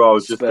exactly where I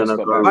was just going to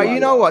go. But you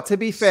know what? To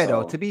be fair,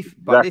 though, let's be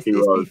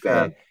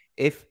fair.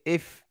 If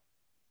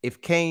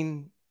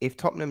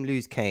Tottenham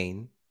lose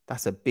Kane,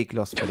 that's a big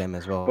loss for them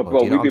as well. But bro,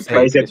 it's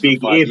a big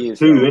if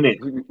too, isn't it?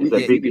 It's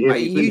a big if.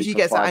 He usually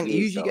gets an ankle.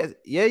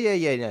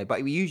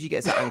 But he usually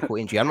gets an ankle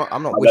injury. I'm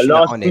not wishing that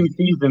on him. The last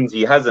 2 seasons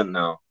he hasn't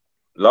now.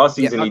 Last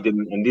season he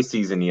didn't, and this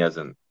season he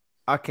hasn't.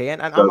 Okay,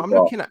 and I'm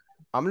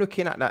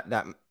looking at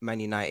that Man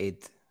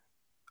United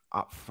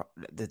up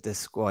the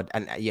squad,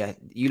 and you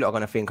lot are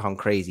gonna think I'm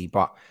crazy,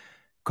 but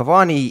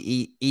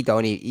Cavani, he's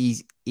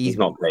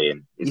not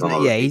playing. He's not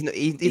playing.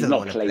 He's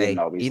not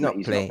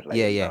playing.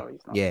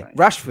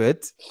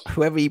 Rashford,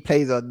 whether he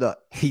plays or not,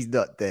 he's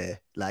not there.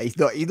 Like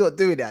he's not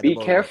doing that. Be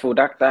careful.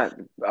 I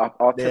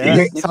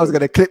was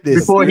gonna clip this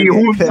before he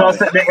haunts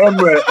us at the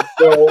Emirates.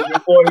 So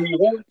before he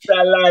haunts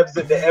our lives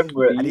at the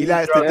Emirates, and he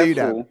likes to do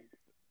that.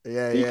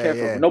 Be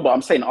careful. No, but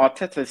I'm saying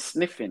Arteta's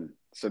sniffing.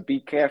 So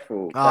be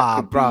careful.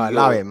 Bro,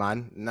 allow it,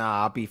 man.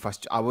 Nah, I'll be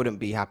frustrated. I wouldn't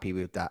be happy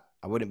with that.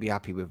 I wouldn't be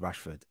happy with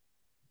Rashford.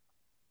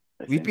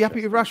 We'd be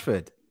happy with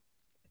Rashford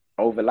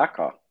over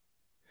Laka.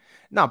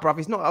 No, bro,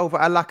 it's not over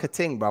a Laka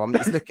thing, bro.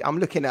 I'm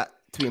looking at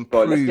to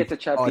improve. Bro, let's get to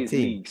Champions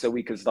League so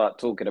we can start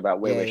talking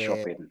about where we're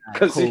shopping.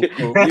 Because cool.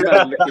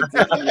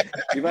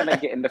 you might not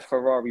getting the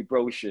Ferrari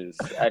brochures,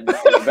 and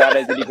the man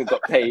hasn't even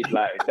got paid.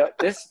 Like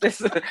let's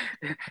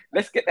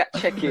get that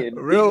check in.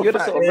 You're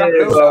the sort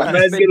of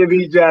man's gonna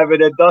be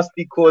driving a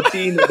dusty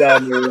Cortina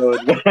down the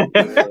road.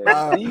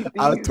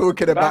 I was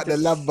talking about the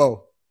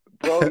Lambo.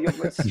 Bro,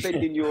 you're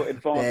spending your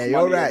advance money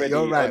you're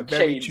right. On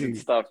chains and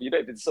stuff. You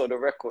don't even saw the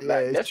record.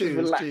 Let's just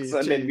relax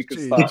and then we can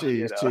start.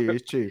 It's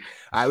true.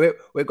 All right,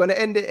 we're gonna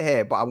end it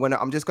here, but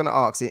I'm just gonna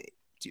ask it.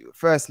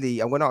 Firstly,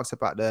 I'm gonna ask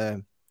about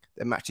the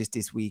matches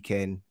this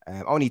weekend.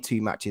 Only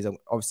 2 matches,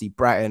 obviously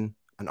Brighton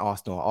and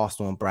Arsenal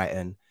and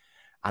Brighton.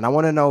 And I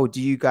want to know,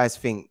 do you guys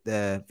think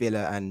the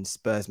Villa and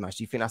Spurs match?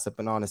 Do you think that's a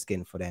banana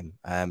skin for them?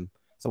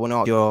 So I want to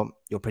ask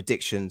your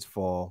predictions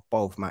for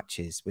both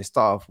matches. We'll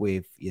start off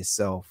with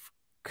yourself.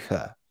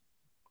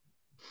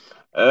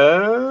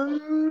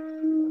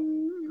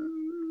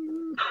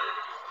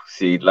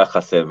 See, like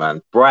I said,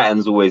 man,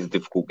 Brighton's always a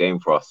difficult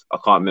game for us. I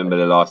can't remember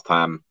the last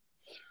time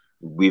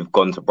we've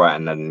gone to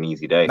Brighton and had an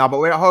easy day. No, but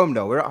we're at home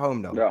though. We're at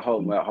home. We are at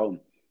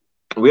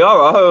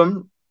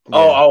home. Yeah.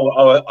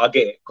 Oh, I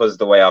get it, because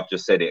the way I've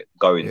just said it,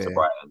 going to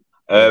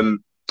Brighton.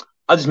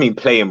 I just mean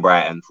playing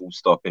Brighton, full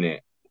stop, innit?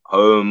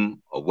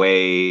 Home,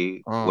 away,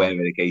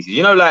 whatever the case is.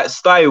 You know, like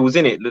styles,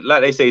 innit? Like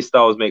they say,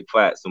 styles make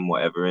fights and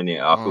whatever,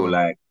 innit? I feel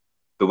like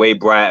the way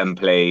Brighton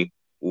play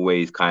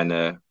always kind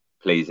of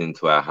plays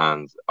into our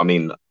hands. I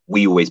mean,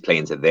 we always play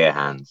into their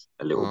hands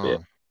a little bit.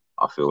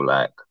 I feel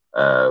like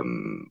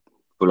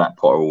Potter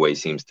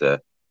always seems to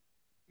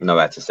know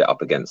how to set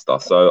up against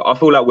us. So I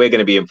feel like we're going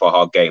to be in for a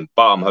hard game.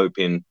 But I'm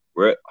hoping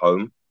we're at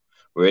home.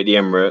 We're at the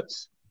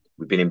Emirates.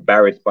 We've been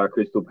embarrassed by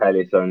Crystal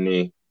Palace only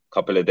a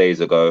couple of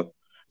days ago.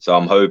 So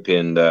I'm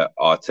hoping that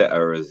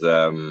Arteta has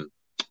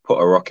put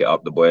a rocket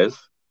up the boys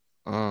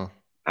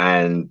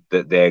and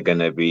that they're going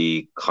to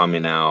be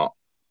coming out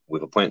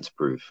with a point to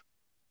prove.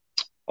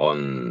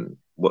 On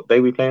what day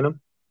we playing them?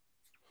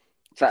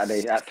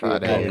 Saturday at 3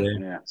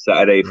 o'clock.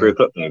 Saturday, 3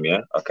 o'clock game,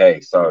 yeah?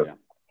 Okay, so,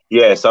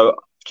 so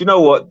do you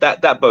know what?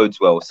 That bodes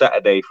well.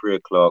 Saturday, 3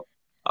 o'clock.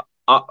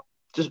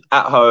 Just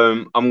at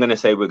home, I'm going to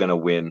say we're going to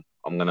win.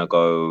 I'm going to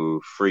go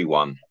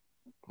 3-1.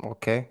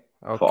 Okay.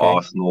 For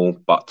Arsenal,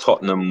 but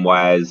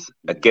Tottenham-wise,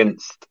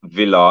 against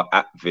Villa,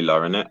 at Villa,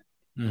 innit?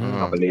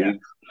 I believe.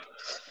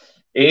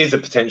 It is a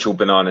potential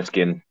banana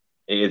skin.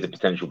 Villa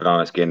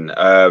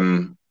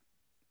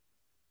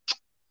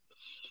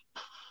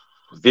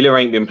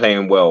ain't been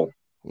playing well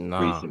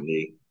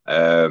recently.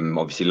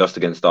 Obviously lost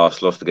against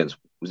us, lost against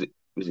was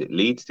it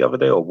Leeds the other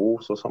day or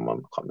Wolves or someone?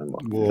 I can't remember.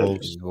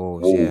 Wolves.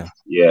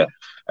 Yeah.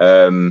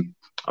 I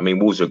mean,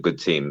 Wolves are a good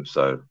team,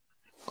 so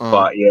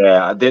but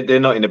they're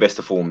not in the best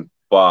of form.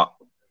 But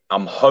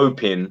I'm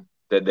hoping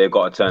that they've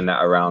got to turn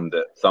that around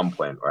at some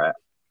point, right?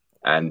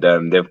 And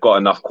they've got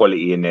enough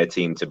quality in their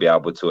team to be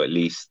able to at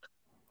least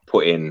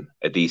put in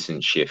a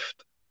decent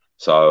shift.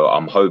 So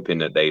I'm hoping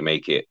that they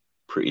make it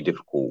pretty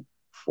difficult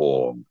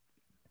for...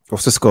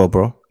 What's the score,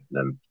 bro?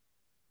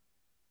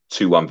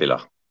 2-1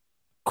 Villa.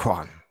 Come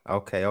on.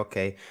 Okay.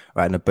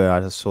 Right, Nabil, I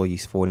just saw you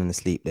falling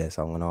asleep there,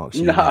 so I'm gonna ask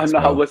you No, next, no,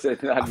 I bro.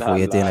 wasn't. I thought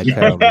you were doing a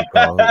pair on me,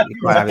 bro. You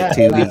can't have it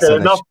 2 weeks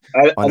Listen, on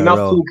a enough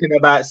row. talking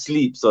about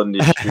sleeps on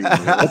this stream.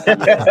 I think,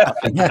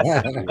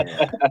 yeah.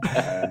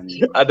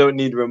 I don't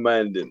need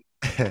reminding.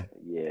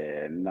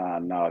 Yeah,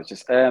 no, it's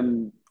just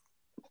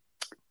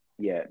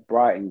yeah,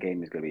 Brighton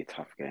game is gonna be a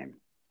tough game.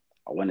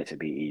 I want it to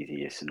be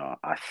easy, it's not.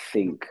 I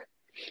think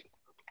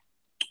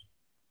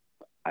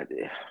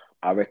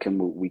I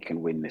reckon we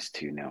can win this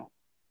 2-0.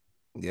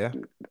 Yeah.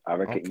 I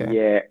reckon, Okay.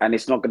 yeah, and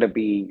it's not going to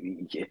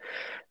be.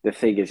 The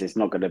thing is, it's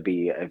not going to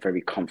be a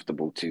very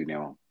comfortable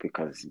 2-0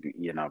 because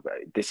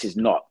this is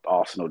not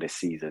Arsenal this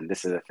season.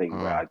 This is a thing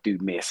where I do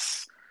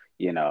miss,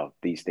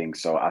 these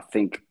things. So I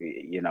think,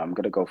 I'm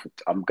gonna go for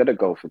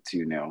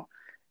 2-0.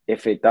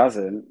 If it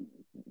doesn't,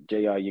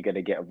 JR, you're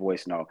gonna get a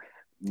voice note.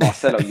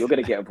 Marcelo, you're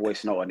gonna get a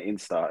voice note on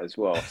Insta as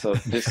well. So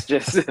just you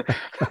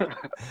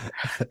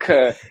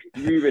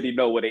already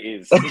know what it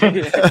is.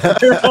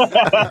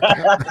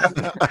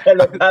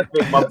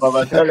 Telepathic, my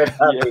brother.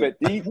 Telepathic. Yeah, but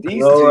these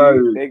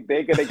two, they're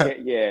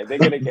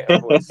gonna get a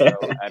voice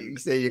note. And you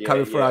say you're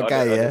coming for our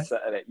guy,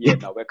 yeah,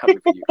 no, we're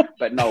coming for you.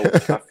 But no,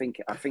 I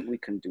think we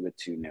can do a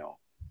 2-0.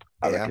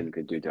 I reckon we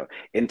could do that.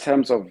 In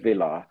terms of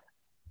Villa,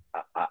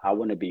 I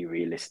want to be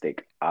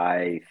realistic.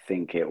 I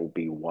think it will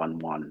be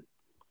 1-1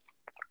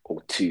 or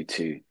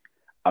 2-2.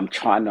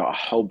 I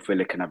hope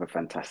Villa can have a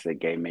fantastic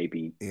game,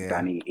 maybe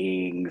Danny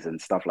Ings and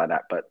stuff like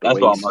that. But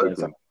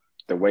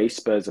the way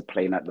Spurs are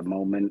playing at the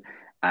moment,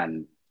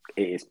 and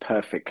it is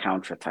perfect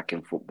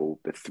counter-attacking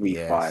football, the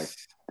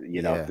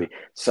 3-5,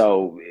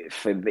 So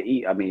for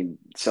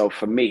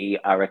me,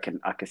 I reckon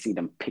I can see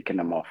them picking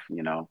them off,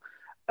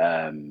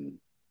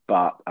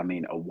 But I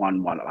mean, a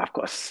 1-1, I've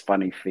got a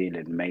funny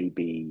feeling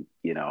maybe,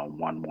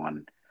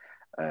 1-1.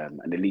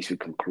 And at least we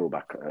can claw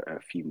back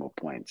a few more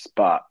points.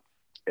 But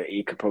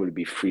it could probably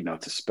be 3-0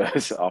 to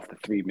Spurs after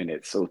 3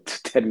 minutes or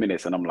 10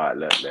 minutes. And I'm like,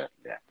 look. I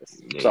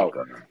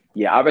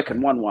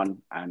reckon 1-1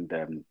 and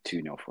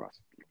 2-0 for us.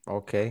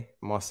 Okay,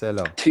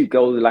 Marcelo. 2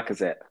 goals,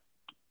 Lacazette.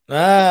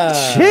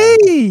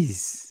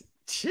 Jeez.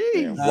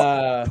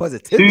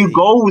 Positivity. 2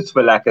 goals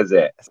for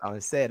Lacazette. I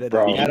was saying,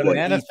 bro. You gotta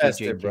manifest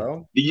it,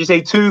 bro. Did you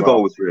say 2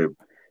 goals for him?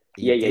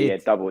 Yeah,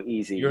 double,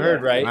 easy. You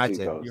heard right.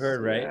 Imagine. You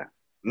heard right. Yeah.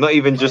 Not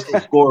even just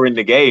to score in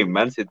the game,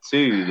 man. Said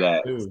 2.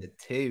 Like,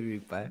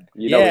 2, man.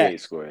 You know he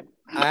ain't scoring.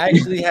 I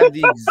actually have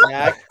the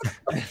exact.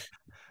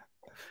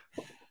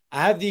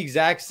 I have the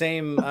exact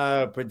same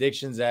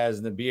predictions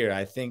as Nabir.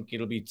 I think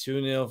it'll be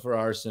 2-0 for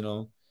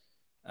Arsenal.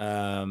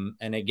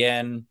 And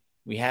again,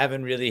 we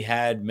haven't really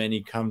had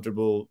many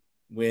comfortable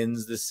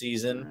wins this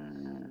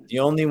season. The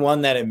only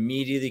one that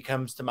immediately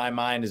comes to my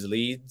mind is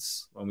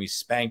Leeds when we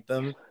spanked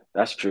them.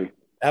 That's true.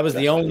 That was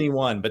the only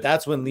one, but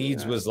that's when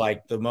Leeds was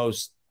like the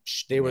most.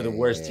 They were the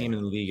worst team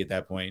in the league at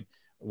that point.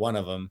 One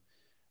of them.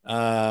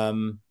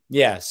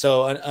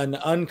 So an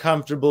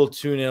uncomfortable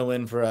 2-0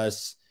 win for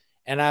us.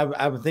 And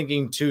I'm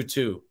thinking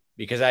 2-2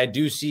 because I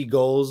do see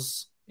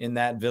goals in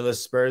that Villa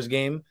Spurs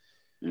game.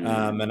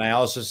 And I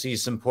also see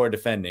some poor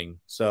defending.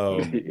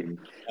 So,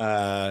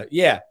 I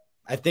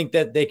think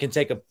that they can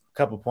take a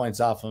couple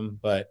points off them,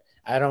 but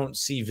I don't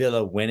see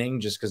Villa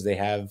winning just because they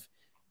have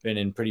been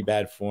in pretty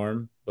bad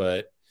form.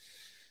 But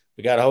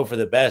we got to hope for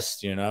the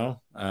best,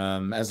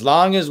 As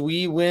long as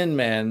we win,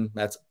 man,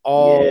 that's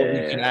all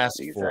we can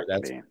ask for.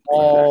 That's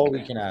all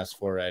we can ask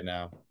for right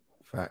now.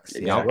 Facts.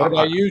 Yeah. What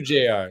about you,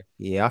 JR?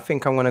 Yeah, I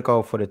think I'm gonna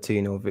go for the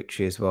 2-0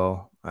 victory as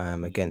well.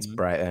 Against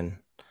Brighton.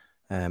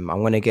 I'm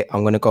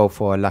gonna go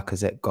for a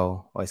Lacazette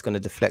goal, or it's gonna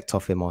deflect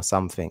off him or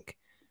something.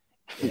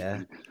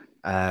 Yeah.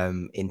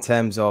 In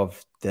terms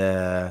of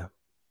the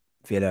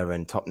Villa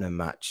and Tottenham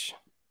match,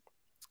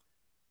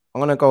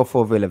 I'm gonna go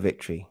for Villa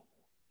victory.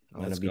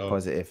 I'm gonna be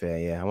positive here.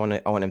 Yeah, I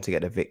want him to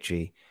get the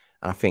victory,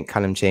 and I think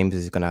Callum Chambers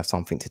is gonna have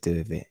something to do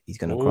with it. He's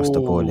gonna cross the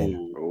ball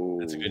in.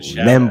 That's a good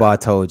shout. Remember, I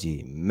told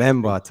you.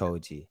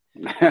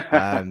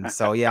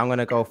 So yeah, I'm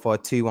gonna go for a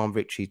 2-1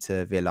 victory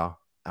to Villa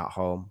at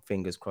home.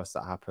 Fingers crossed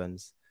that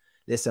happens.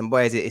 Listen,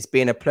 boys, it's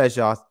been a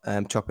pleasure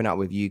chopping up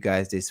with you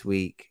guys this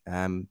week.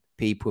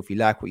 People, if you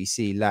like what you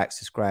see, like,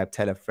 subscribe,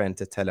 tell a friend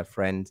to tell a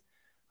friend.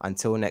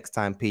 Until next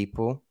time,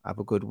 people, have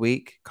a good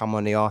week. Come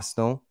on the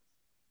Arsenal.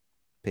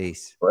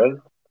 Peace.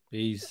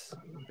 Peace.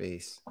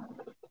 Peace.